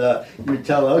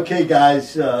telling, okay,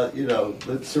 guys,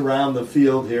 let's surround the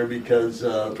field here because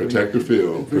protect the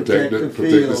field, protect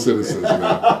the citizens.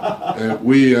 And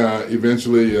we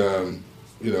eventually,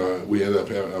 we ended up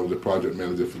having. I was the project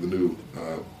manager for the new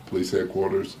police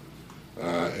headquarters.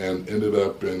 And ended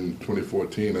up in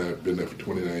 2014, I've been there for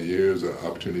 29 years, an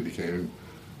opportunity came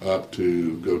up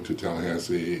to go to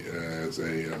Tallahassee as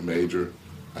a major.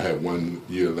 I had 1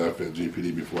 year left at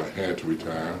GPD before I had to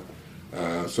retire.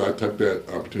 So I took that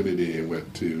opportunity and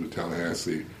went to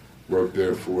Tallahassee, worked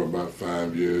there for about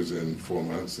 5 years and 4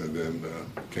 months, and then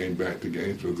came back to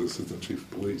Gainesville as Assistant Chief of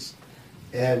Police.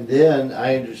 And then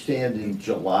I understand in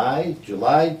July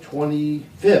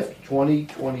 25th,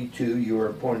 2022, you were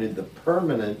appointed the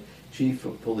permanent chief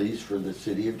of police for the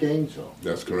city of Gainesville.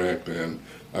 That's correct, and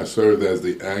I served as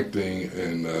the acting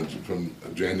from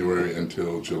January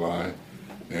until July,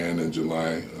 and in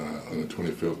July, on the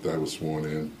 25th, I was sworn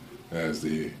in as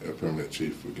the permanent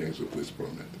chief of Gainesville Police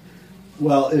Department.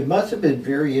 Well, it must have been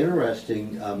very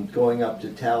interesting going up to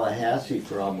Tallahassee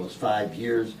for almost 5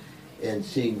 years and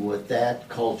seeing what that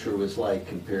culture was like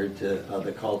compared to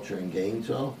the culture in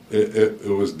Gainesville? It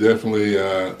was definitely,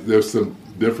 there's some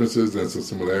differences and some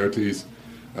similarities.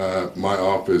 My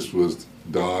office was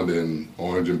donned in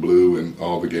orange and blue and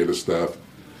all the Gator stuff.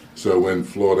 So when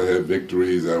Florida had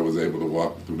victories, I was able to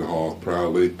walk through the halls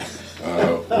proudly.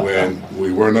 When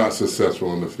we were not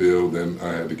successful in the field, then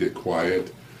I had to get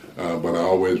quiet. But I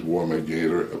always wore my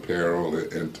Gator apparel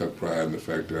and took pride in the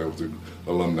fact that I was an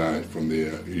alumni from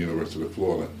the University of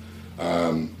Florida.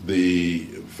 The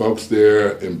folks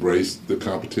there embraced the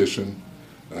competition.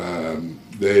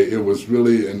 It was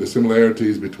really, and the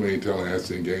similarities between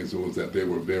Tallahassee and Gainesville was that they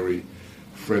were very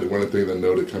friendly. One of the things I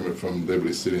noted coming from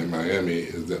Liberty City in Miami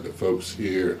is that the folks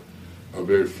here are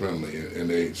very friendly, and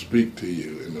they speak to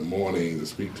you in the morning, they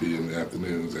speak to you in the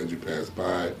afternoons as you pass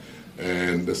by.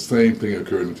 And the same thing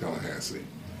occurred in Tallahassee.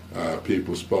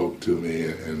 People spoke to me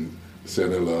and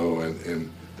said hello.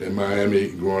 And in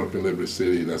Miami, growing up in Liberty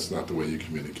City, that's not the way you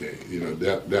communicate.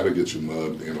 That'll get you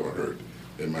mugged and or hurt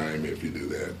in Miami if you do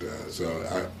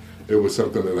that. It was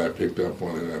something that I picked up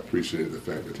on, and I appreciated the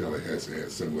fact that Tallahassee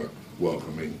had similar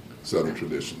welcoming Southern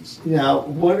traditions. Now,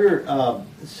 what are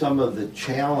some of the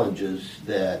challenges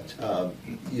that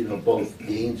both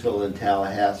Gainesville and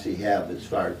Tallahassee have as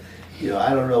far as,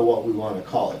 I don't know what we want to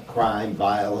call it, crime,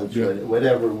 violence,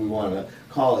 whatever we want to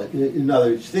call it. In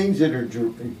other words, things that are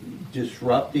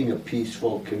disrupting a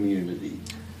peaceful community.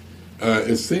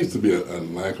 It seems to be a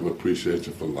lack of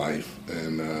appreciation for life,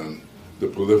 and the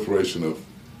proliferation of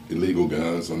illegal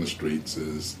guns on the streets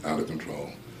is out of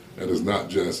control. And it's not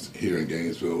just here in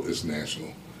Gainesville, it's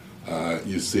national.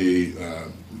 You see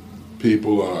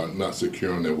People are not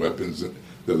securing their weapons.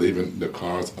 They're leaving their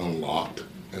cars unlocked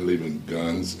and leaving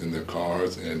guns in their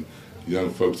cars. And young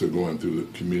folks are going through the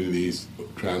communities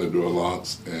trying to door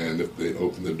locks. And if they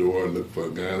open the door and look for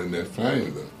a gun, and they're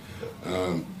finding them.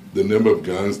 The number of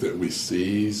guns that we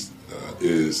seize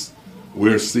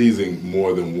we're seizing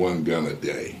more than one gun a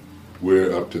day.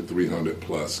 We're up to 300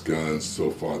 plus guns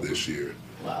so far this year.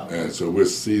 Wow. And so we're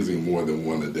seizing more than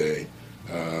one a day.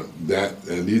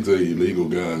 And these are illegal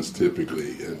guns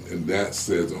typically, and that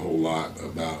says a whole lot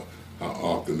about how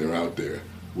often they're out there.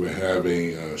 We're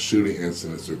having shooting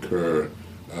incidents occur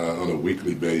on a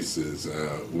weekly basis.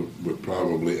 We're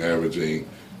probably averaging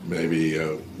maybe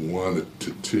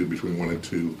between 1 and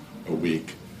 2 a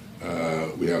week.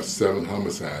 We have 7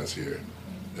 homicides here.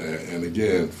 And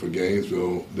again, for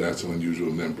Gainesville, that's an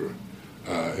unusual number.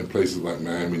 In places like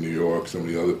Miami, New York, some of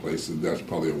the other places, that's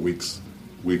probably 1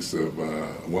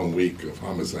 week of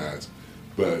homicides.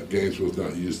 But Gainesville's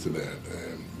not used to that.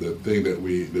 And the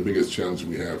biggest challenge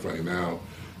we have right now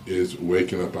is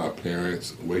waking up our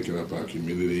parents, waking up our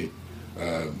community.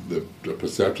 The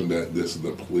perception that this is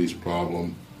a police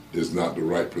problem is not the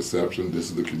right perception. This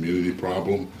is the community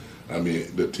problem. I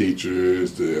mean, the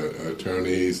teachers, the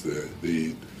attorneys,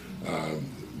 the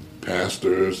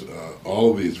pastors,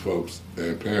 all of these folks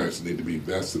and parents need to be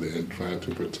vested in trying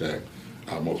to protect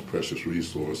our most precious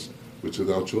resource, which is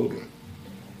our children.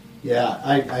 Yeah,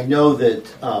 I know that,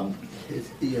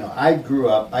 I grew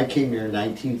up, I came here in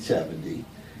 1970,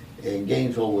 and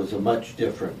Gainesville was a much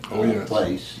different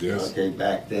place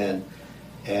back then.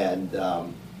 And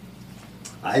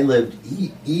I lived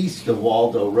east of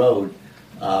Waldo Road,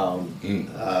 and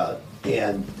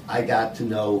I got to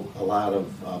know a lot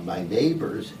of my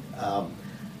neighbors.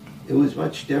 It was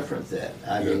much different then.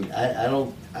 I mean, I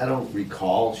don't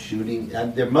recall shooting.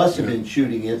 There must have been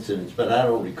shooting incidents, but I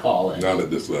don't recall it. Not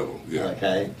at this level. Yeah.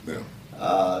 Okay. Yeah.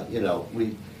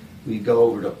 We go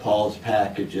over to Paul's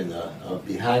Package and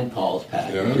behind Paul's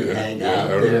Package and hang out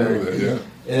there.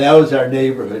 And that was our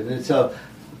neighborhood. And so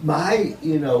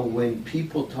when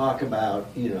people talk about,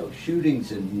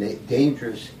 shootings in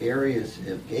dangerous areas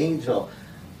of Gainesville,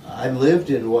 I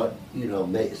lived in what,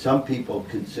 some people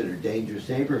consider dangerous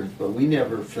neighborhoods, but we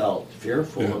never felt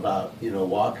fearful about,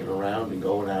 walking around and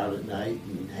going out at night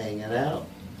and hanging out.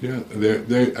 Yeah,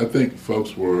 I think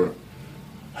folks were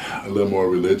a little more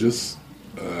religious.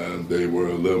 They were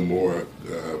a little more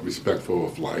respectful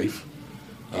of life.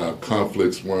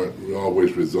 Conflicts weren't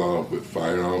always resolved with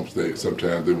firearms.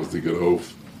 Sometimes there was the good old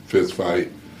fist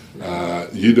fight.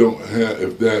 You don't have,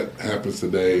 if that happens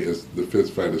today, the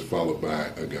fist fight is followed by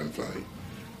a gunfight.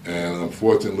 And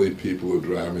unfortunately, people are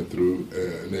driving through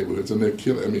neighborhoods and they're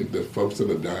killing. I mean, the folks that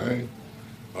are dying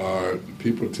are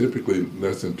people typically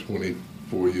less than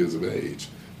 24 years of age.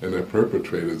 And their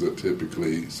perpetrators are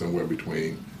typically somewhere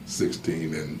between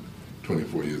 16 and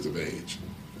 24 years of age.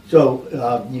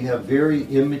 So you have very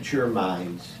immature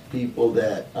minds, people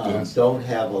that don't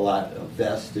have a lot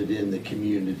vested in the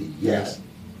community yet.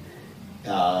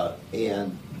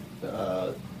 And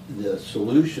the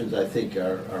solutions, I think,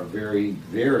 are very,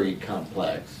 very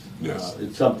complex. Yes.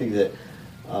 It's something that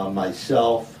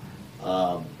myself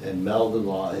and Meldon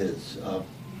Law has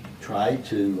tried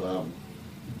to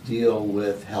deal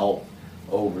with, help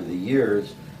over the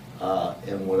years.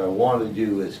 And what I want to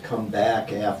do is come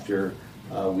back after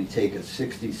we take a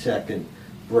 60-second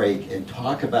break and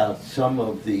talk about some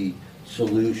of the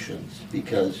solutions,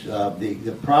 because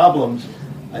the problems,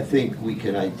 I think we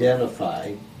can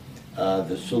identify.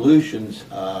 The solutions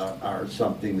are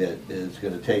something that is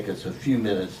going to take us a few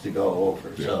minutes to go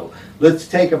over. Yeah. So let's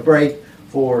take a break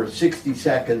for 60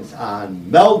 seconds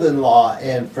on Meldon Law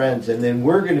and Friends, and then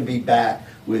we're going to be back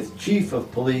with Chief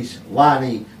of Police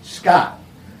Lonnie Scott.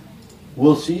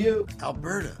 We'll see you.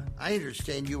 Alberta, I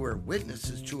understand you were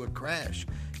witnesses to a crash.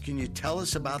 Can you tell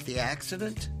us about the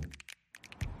accident?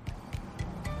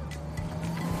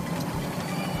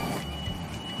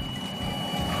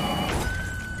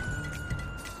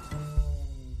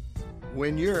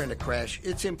 When you're in a crash,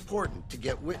 it's important to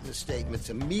get witness statements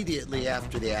immediately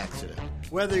after the accident.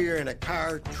 Whether you're in a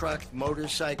car, truck,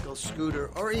 motorcycle, scooter,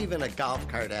 or even a golf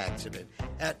cart accident,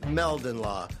 at Meldon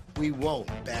Law, we won't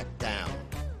back down.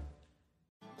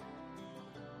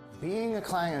 Being a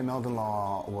client at Meldon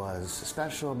Law was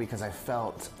special because I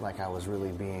felt like I was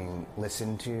really being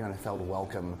listened to and I felt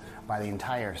welcome by the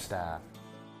entire staff.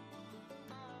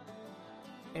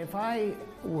 If I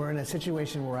were in a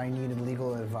situation where I needed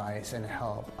legal advice and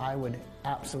help, I would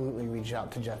absolutely reach out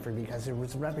to Jeffrey because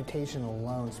his reputation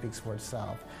alone speaks for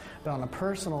itself. But on a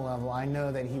personal level, I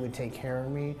know that he would take care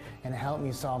of me and help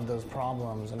me solve those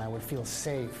problems, and I would feel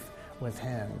safe with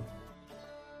him.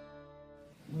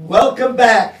 Welcome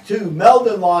back to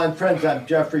Meldon Law and Friends. I'm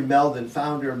Jeffrey Meldon,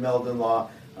 founder of Meldon Law.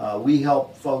 We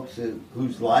help folks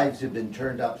whose lives have been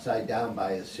turned upside down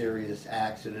by a serious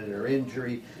accident or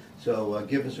injury. So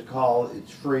give us a call.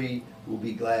 It's free. We'll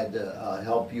be glad to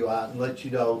help you out and let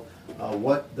you know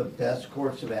what the best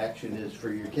course of action is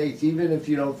for your case. Even if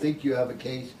you don't think you have a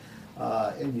case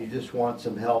and you just want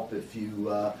some help, if you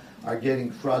are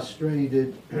getting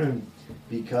frustrated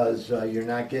because you're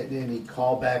not getting any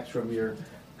callbacks from your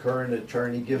current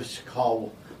attorney, give us a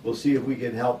call. We'll see if we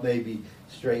can help maybe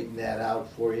straighten that out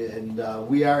for you. And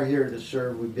we are here to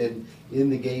serve. We've been in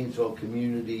the Gainesville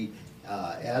community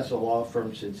as a law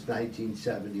firm since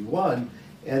 1971,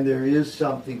 and there is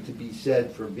something to be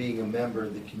said for being a member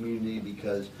of the community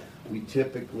because we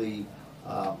typically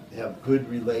have good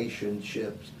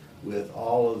relationships with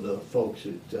all of the folks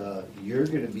that you're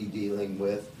going to be dealing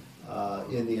with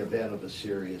in the event of a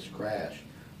serious crash.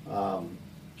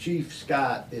 Chief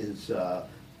Scott is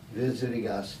visiting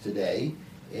us today,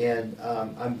 and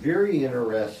I'm very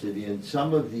interested in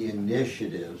some of the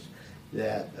initiatives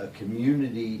that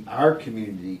our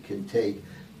community can take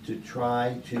to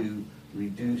try to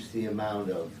reduce the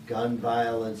amount of gun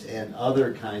violence and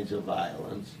other kinds of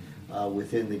violence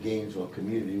within the Gainesville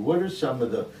community. What are some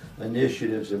of the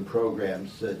initiatives and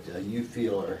programs that you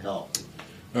feel are helping?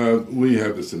 We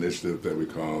have this initiative that we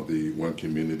call the One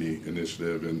Community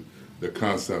Initiative, and the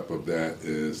concept of that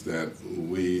is that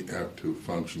we have to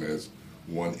function as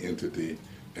one entity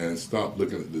and stop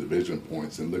looking at the division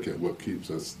points and look at what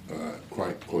keeps us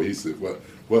quite cohesive.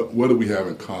 What do we have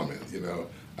in common? You know,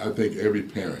 I think every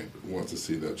parent wants to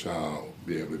see their child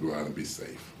be able to go out and be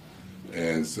safe,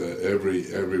 and so every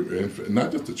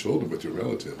not just the children but your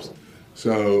relatives.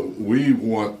 So we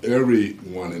want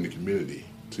everyone in the community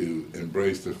to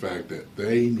embrace the fact that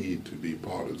they need to be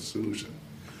part of the solution.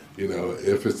 You know,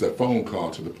 if it's a phone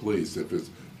call to the police, if it's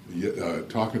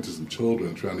talking to some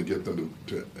children, trying to get them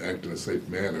to act in a safe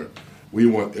manner, we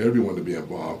want everyone to be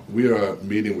involved. We are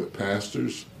meeting with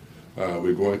pastors.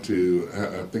 We're going to,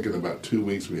 I think in about 2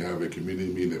 weeks, we have a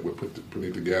community meeting that we're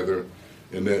putting together.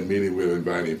 In that meeting, we're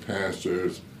inviting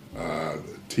pastors,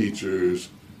 teachers,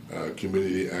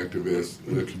 community activists.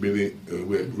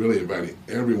 We're really inviting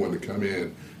everyone to come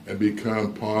in and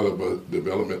become part of a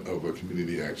development of a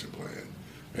community action plan.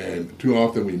 And too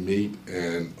often we meet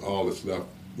and all the stuff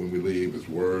when we leave is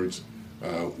words.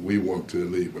 We want to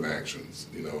leave with actions.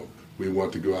 You know, we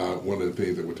want to go out. One of the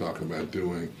things that we're talking about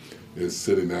doing is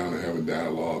sitting down and having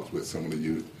dialogues with some of the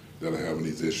youth that are having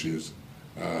these issues,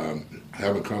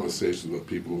 having conversations with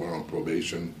people who are on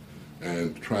probation,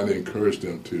 and trying to encourage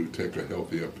them to take a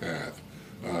healthier path,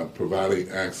 providing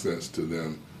access to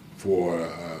them for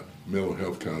mental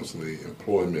health counseling,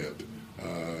 employment,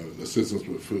 assistance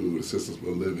with food, assistance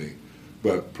with living,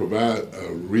 but provide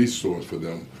a resource for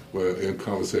them. We're in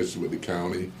conversations with the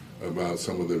county about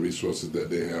some of the resources that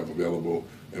they have available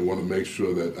and want to make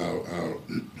sure that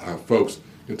our folks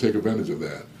can take advantage of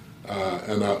that.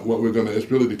 And what we're going to,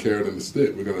 it's really the carrot and the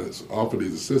stick. We're going to offer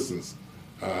these assistance,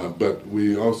 but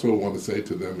we also want to say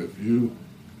to them, if you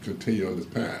continue on this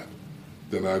path,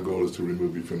 then our goal is to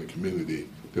remove you from the community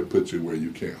to put you where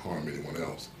you can't harm anyone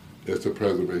else. It's the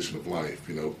preservation of life,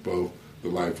 you know, both the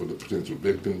life of the potential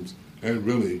victims and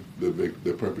really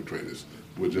the perpetrators.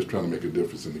 We're just trying to make a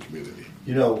difference in the community.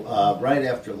 You know, right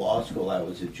after law school, I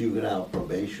was a juvenile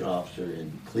probation officer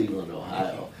in Cleveland,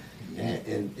 Ohio,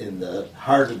 and in the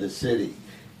heart of the city.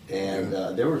 And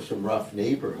there were some rough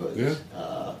neighborhoods.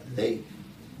 Yeah. They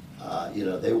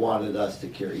wanted us to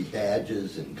carry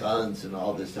badges and guns and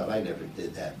all this stuff. I never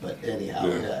did that, but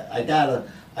anyhow,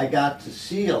 I got to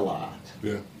see a lot.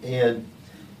 Yeah. And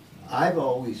I've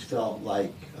always felt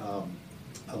like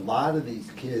a lot of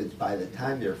these kids, by the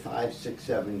time they're 5, 6,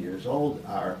 7 years old,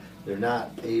 they're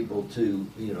not able to,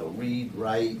 read,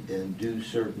 write, and do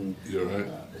certain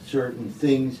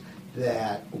things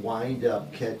that wind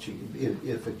up catching.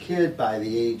 If a kid by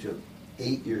the age of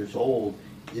 8 years old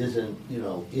isn't,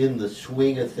 in the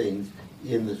swing of things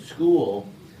in the school,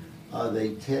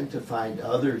 they tend to find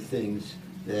other things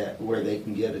where they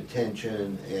can get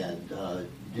attention and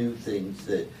do things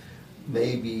that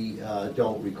maybe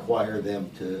don't require them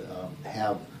to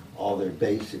have all their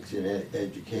basics in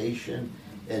education.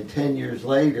 And 10 years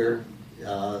later,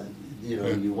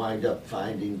 you wind up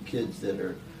finding kids that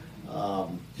are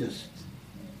just,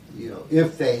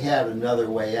 if they had another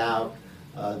way out,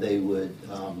 they would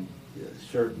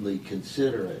certainly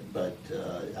consider it. But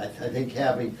I think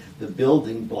having the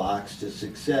building blocks to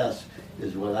success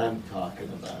is what I'm talking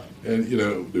about. And,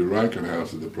 the Riker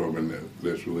House is the program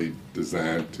that's really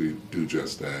designed to do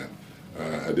just that.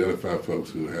 identify folks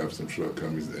who have some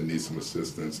shortcomings and need some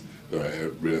assistance or are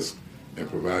at risk, and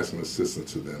provide some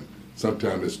assistance to them.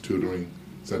 Sometimes it's tutoring,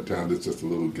 sometimes it's just a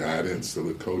little guidance, a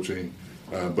little coaching,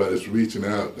 but it's reaching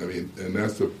out. I mean, and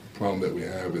that's the problem that we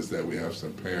have, is that we have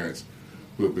some parents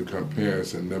who have become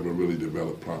parents and never really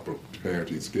developed proper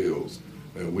parenting skills,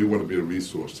 and we want to be a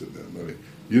resource to them. I mean,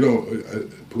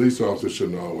 police officers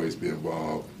shouldn't always be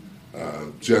involved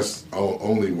just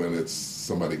only when it's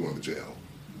somebody going to jail.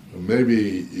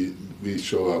 Maybe we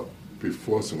show up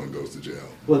before someone goes to jail.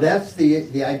 Well, that's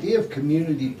the idea of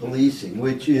community policing,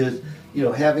 which is,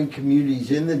 having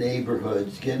communities in the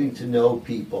neighborhoods, getting to know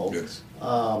people, yes.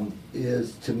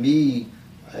 Is to me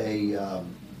a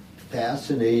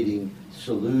fascinating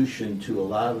solution to a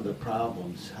lot of the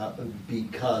problems,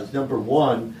 because number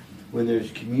one, when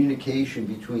there's communication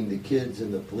between the kids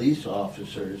and the police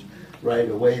officers, right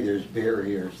away there's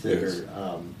barriers that yes.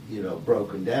 are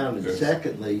broken down, and yes.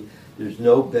 secondly, there's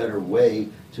no better way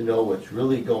to know what's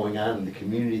really going on in the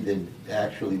community than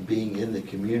actually being in the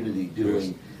community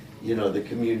doing yes. The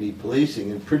community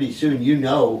policing, and pretty soon you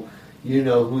know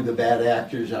who the bad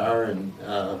actors are and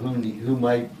who you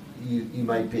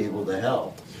might be able to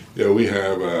help. Yeah, we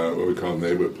have what we call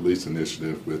Neighborhood Police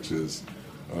Initiative, which is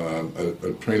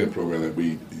a training program that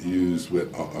we use we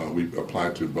apply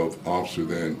to both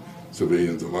officers and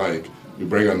civilians alike. We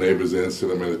bring our neighbors in, sit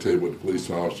them at a table with the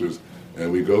police officers,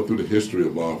 and we go through the history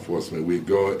of law enforcement. We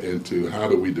go into how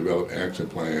do we develop action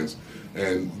plans,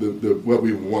 and what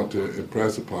we want to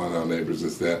impress upon our neighbors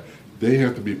is that they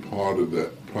have to be part of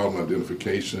the problem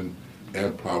identification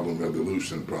and problem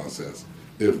resolution process.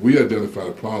 If we identify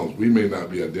the problems, we may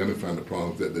not be identifying the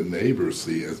problems that the neighbors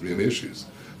see as being issues.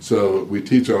 So we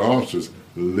teach our officers,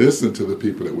 listen to the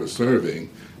people that we're serving,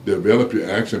 develop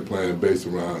your action plan based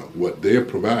around what they're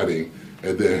providing,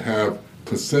 and then have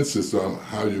consensus on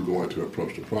how you're going to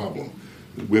approach the problem.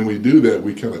 When we do that,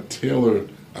 we kind of tailor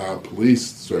our police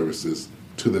services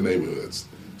to the neighborhoods.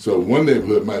 So one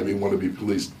neighborhood might want to be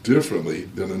policed differently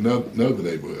than another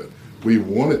neighborhood. We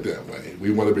want it that way.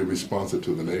 We want to be responsive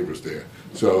to the neighbors there.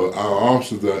 So our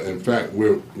officers, in fact,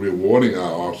 we're rewarding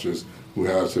our officers who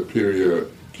have superior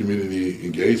community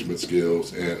engagement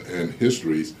skills and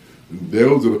histories.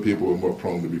 Those are the people who are more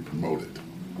prone to be promoted.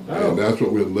 Oh. And that's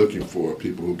what we're looking for,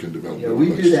 people who can develop. Yeah,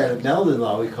 we do that at Meldon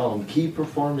Law. We call them key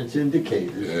performance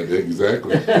indicators. Yeah,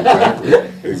 exactly.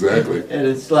 Exactly. And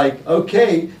it's like,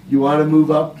 okay, you want to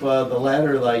move up the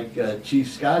ladder like Chief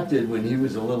Scott did when he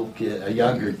was a little kid, a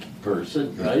younger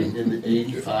person, right? In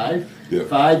 '85, yeah.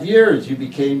 5 years you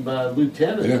became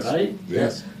lieutenant, yes. right?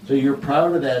 Yes. So you're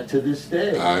proud of that to this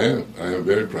day. I am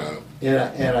very proud.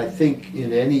 And I think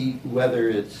in whether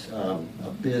it's a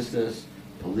business,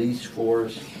 police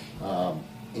force,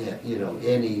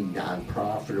 any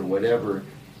nonprofit or whatever,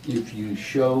 if you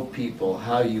show people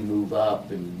how you move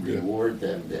up and reward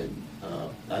them, then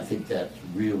I think that's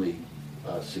really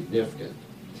significant.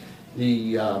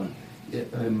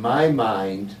 In my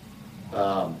mind,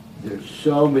 there's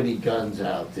so many guns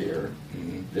out there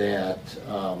that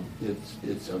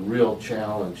it's a real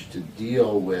challenge to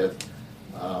deal with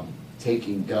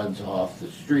taking guns off the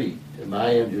street. And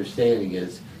my understanding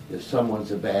is, if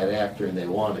someone's a bad actor and they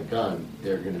want a gun,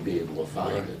 they're going to be able to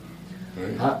find it.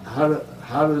 Right.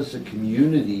 How does the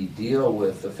community deal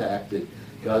with the fact that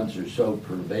guns are so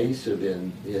pervasive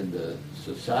in the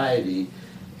society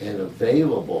and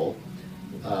available?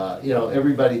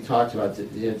 Everybody talks about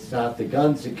it's not the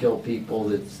guns that kill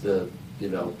people, it's the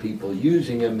people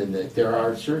using them, and that there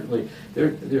are certainly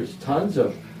there's tons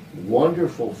of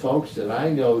wonderful folks that I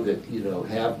know that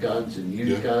have guns and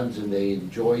use guns, and they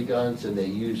enjoy guns and they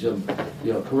use them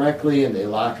correctly, and they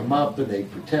lock them up and they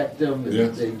protect them,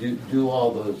 and they do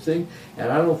all those things,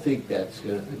 and I don't think that's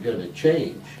going to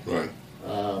change. Right.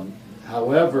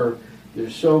 However,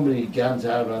 there's so many guns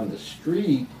out on the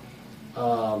street.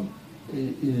 I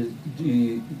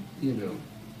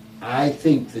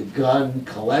think the gun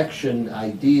collection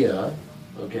idea,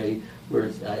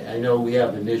 where I know we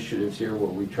have initiatives here where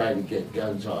we try to get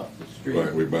guns off the street.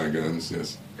 Right, we buy guns,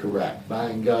 yes. Correct,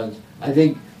 buying guns. I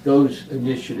think those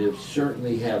initiatives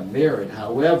certainly have merit.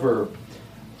 However,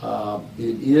 it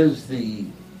is the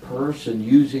person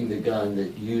using the gun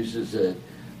that uses it,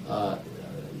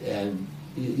 and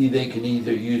they can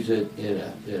either use it in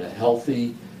a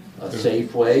healthy,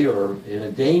 safe way or in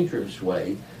a dangerous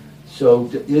way. So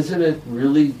isn't it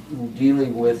really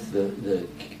dealing with the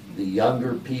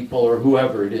younger people or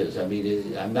whoever it is? I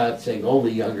mean, I'm not saying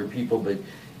only younger people, but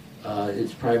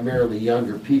it's primarily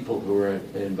younger people who are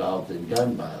involved in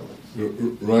gun violence.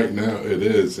 Right now it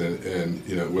is, and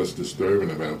what's disturbing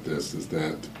about this is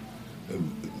that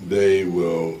they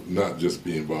will not just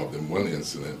be involved in one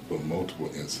incident, but multiple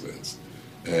incidents.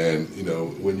 And, you know,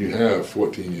 when you have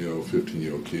 14-year-old,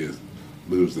 15-year-old kids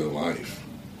lose their life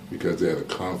because they had a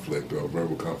conflict or a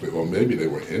verbal conflict, or maybe they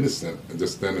were innocent and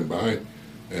just standing by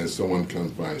and someone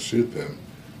comes by and shoot them.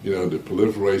 You know, the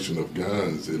proliferation of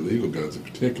guns, illegal guns in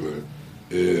particular,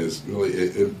 is really,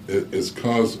 it's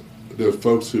caused, there are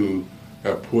folks who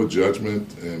have poor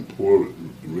judgment and poor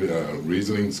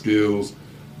reasoning skills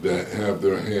that have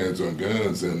their hands on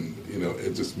guns, and, you know,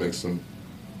 it just makes them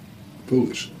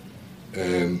foolish.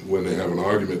 And when they have an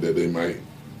argument that they might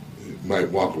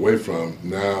walk away from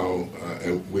now,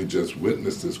 and we just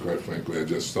witnessed this, quite frankly, I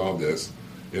just saw this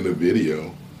in a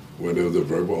video where there was a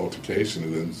verbal altercation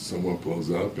and then someone pulls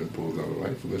up and pulls out a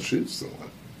rifle and shoots someone.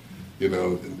 You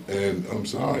know, and I'm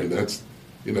sorry, that's,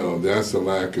 you know, that's a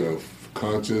lack of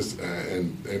conscience,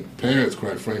 and parents,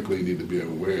 quite frankly, need to be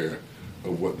aware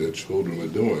of what their children are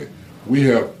doing. We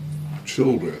have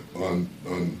children on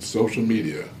social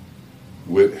media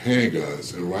with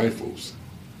handguns and rifles,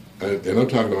 and I'm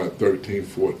talking about 13,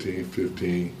 14,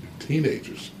 15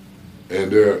 teenagers,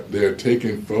 and they're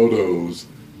taking photos,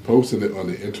 posting it on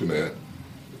the internet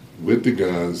with the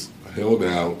guns held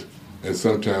out, and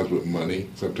sometimes with money,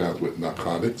 sometimes with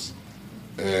narcotics.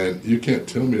 And you can't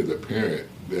tell me as a parent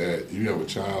that you have a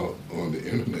child on the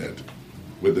internet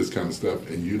with this kind of stuff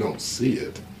and you don't see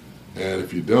it. And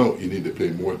if you don't, you need to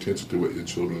pay more attention to what your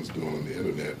children's doing on the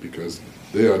internet, because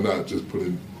they are not just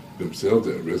putting themselves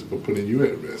at risk, but putting you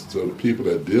at risk. So the people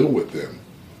that deal with them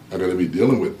are going to be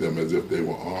dealing with them as if they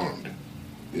were armed.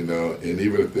 You know, and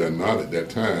even if they're not at that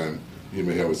time, you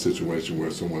may have a situation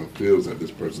where someone feels that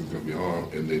this person's going to be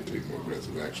armed and they take more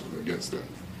aggressive action against them.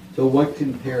 So what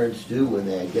can parents do when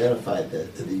they identify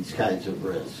these kinds of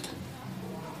risks?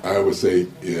 I would say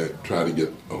try to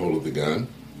get a hold of the gun,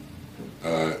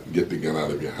 get the gun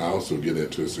out of your house or get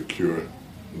into a secure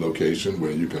location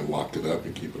where you can lock it up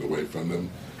and keep it away from them.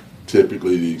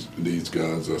 Typically these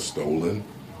guns are stolen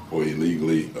or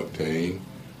illegally obtained.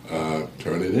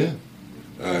 Turn it in.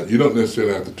 You don't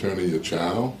necessarily have to turn in your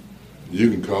child. You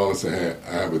can call and say, hey,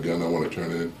 I have a gun I want to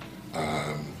turn in.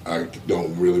 I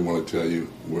don't really want to tell you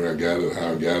where I got it,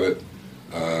 how I got it.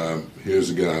 Here's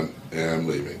the gun, and I'm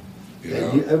leaving. You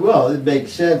know? Well, it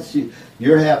makes sense.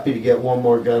 You're happy to get one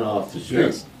more gun off the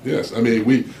street. Yes. I mean,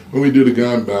 when we do the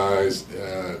gun buys,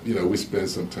 you know, we spend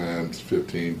sometimes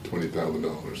 $15,000,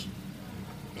 $20,000.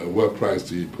 What price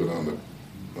do you put on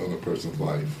a person's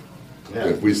life? Yeah.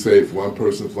 If we save one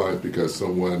person's life because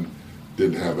someone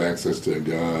didn't have access to a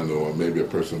gun, or maybe a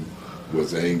person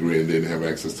was angry and didn't have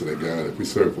access to the gun, if we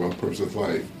served one person's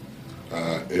life,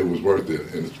 it was worth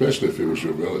it, and especially if it was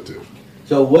your relative.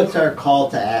 So what's our call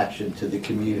to action to the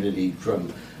community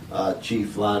from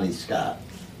Chief Lonnie Scott?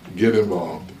 Get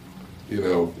involved.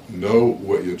 Know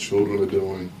what your children are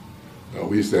doing.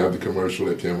 We used to have the commercial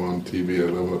that came on TV at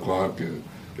 11 o'clock, and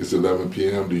it's 11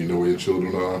 p.m. Do you know where your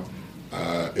children are?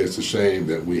 It's a shame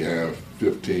that we have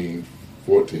 15,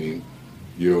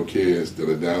 14-year-old kids that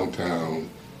are downtown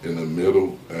in the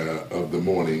middle of the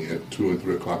morning at 2 and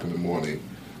 3 o'clock in the morning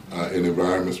in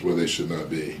environments where they should not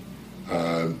be.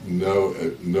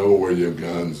 Know where your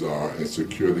guns are and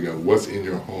secure the gun. What's in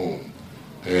your home?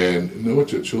 And know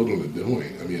what your children are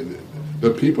doing. I mean,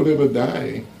 the people that are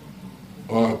dying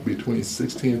are between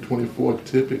 16 and 24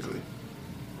 typically.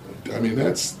 I mean,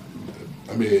 and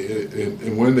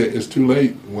when it's too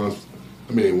late once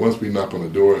we knock on the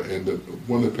door, and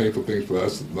one of the painful things for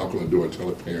us is knock on the door and tell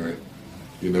a parent,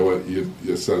 you know what,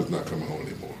 your son's not coming home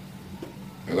anymore.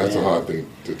 And that's a hard thing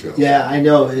to tell. Yeah, I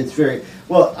know. It's very...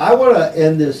 Well, I want to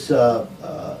end this on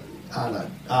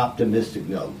an optimistic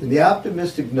note. And the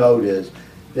optimistic note is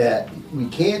that we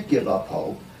can't give up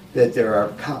hope, that there are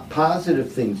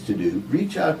positive things to do.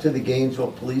 Reach out to the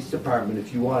Gainesville Police Department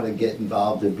if you want to get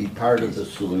involved and be part of the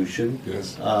solution,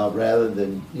 rather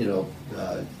than,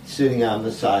 sitting on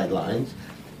the sidelines.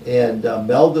 And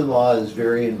Meldon Law is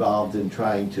very involved in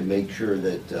trying to make sure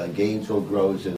that Gainesville grows in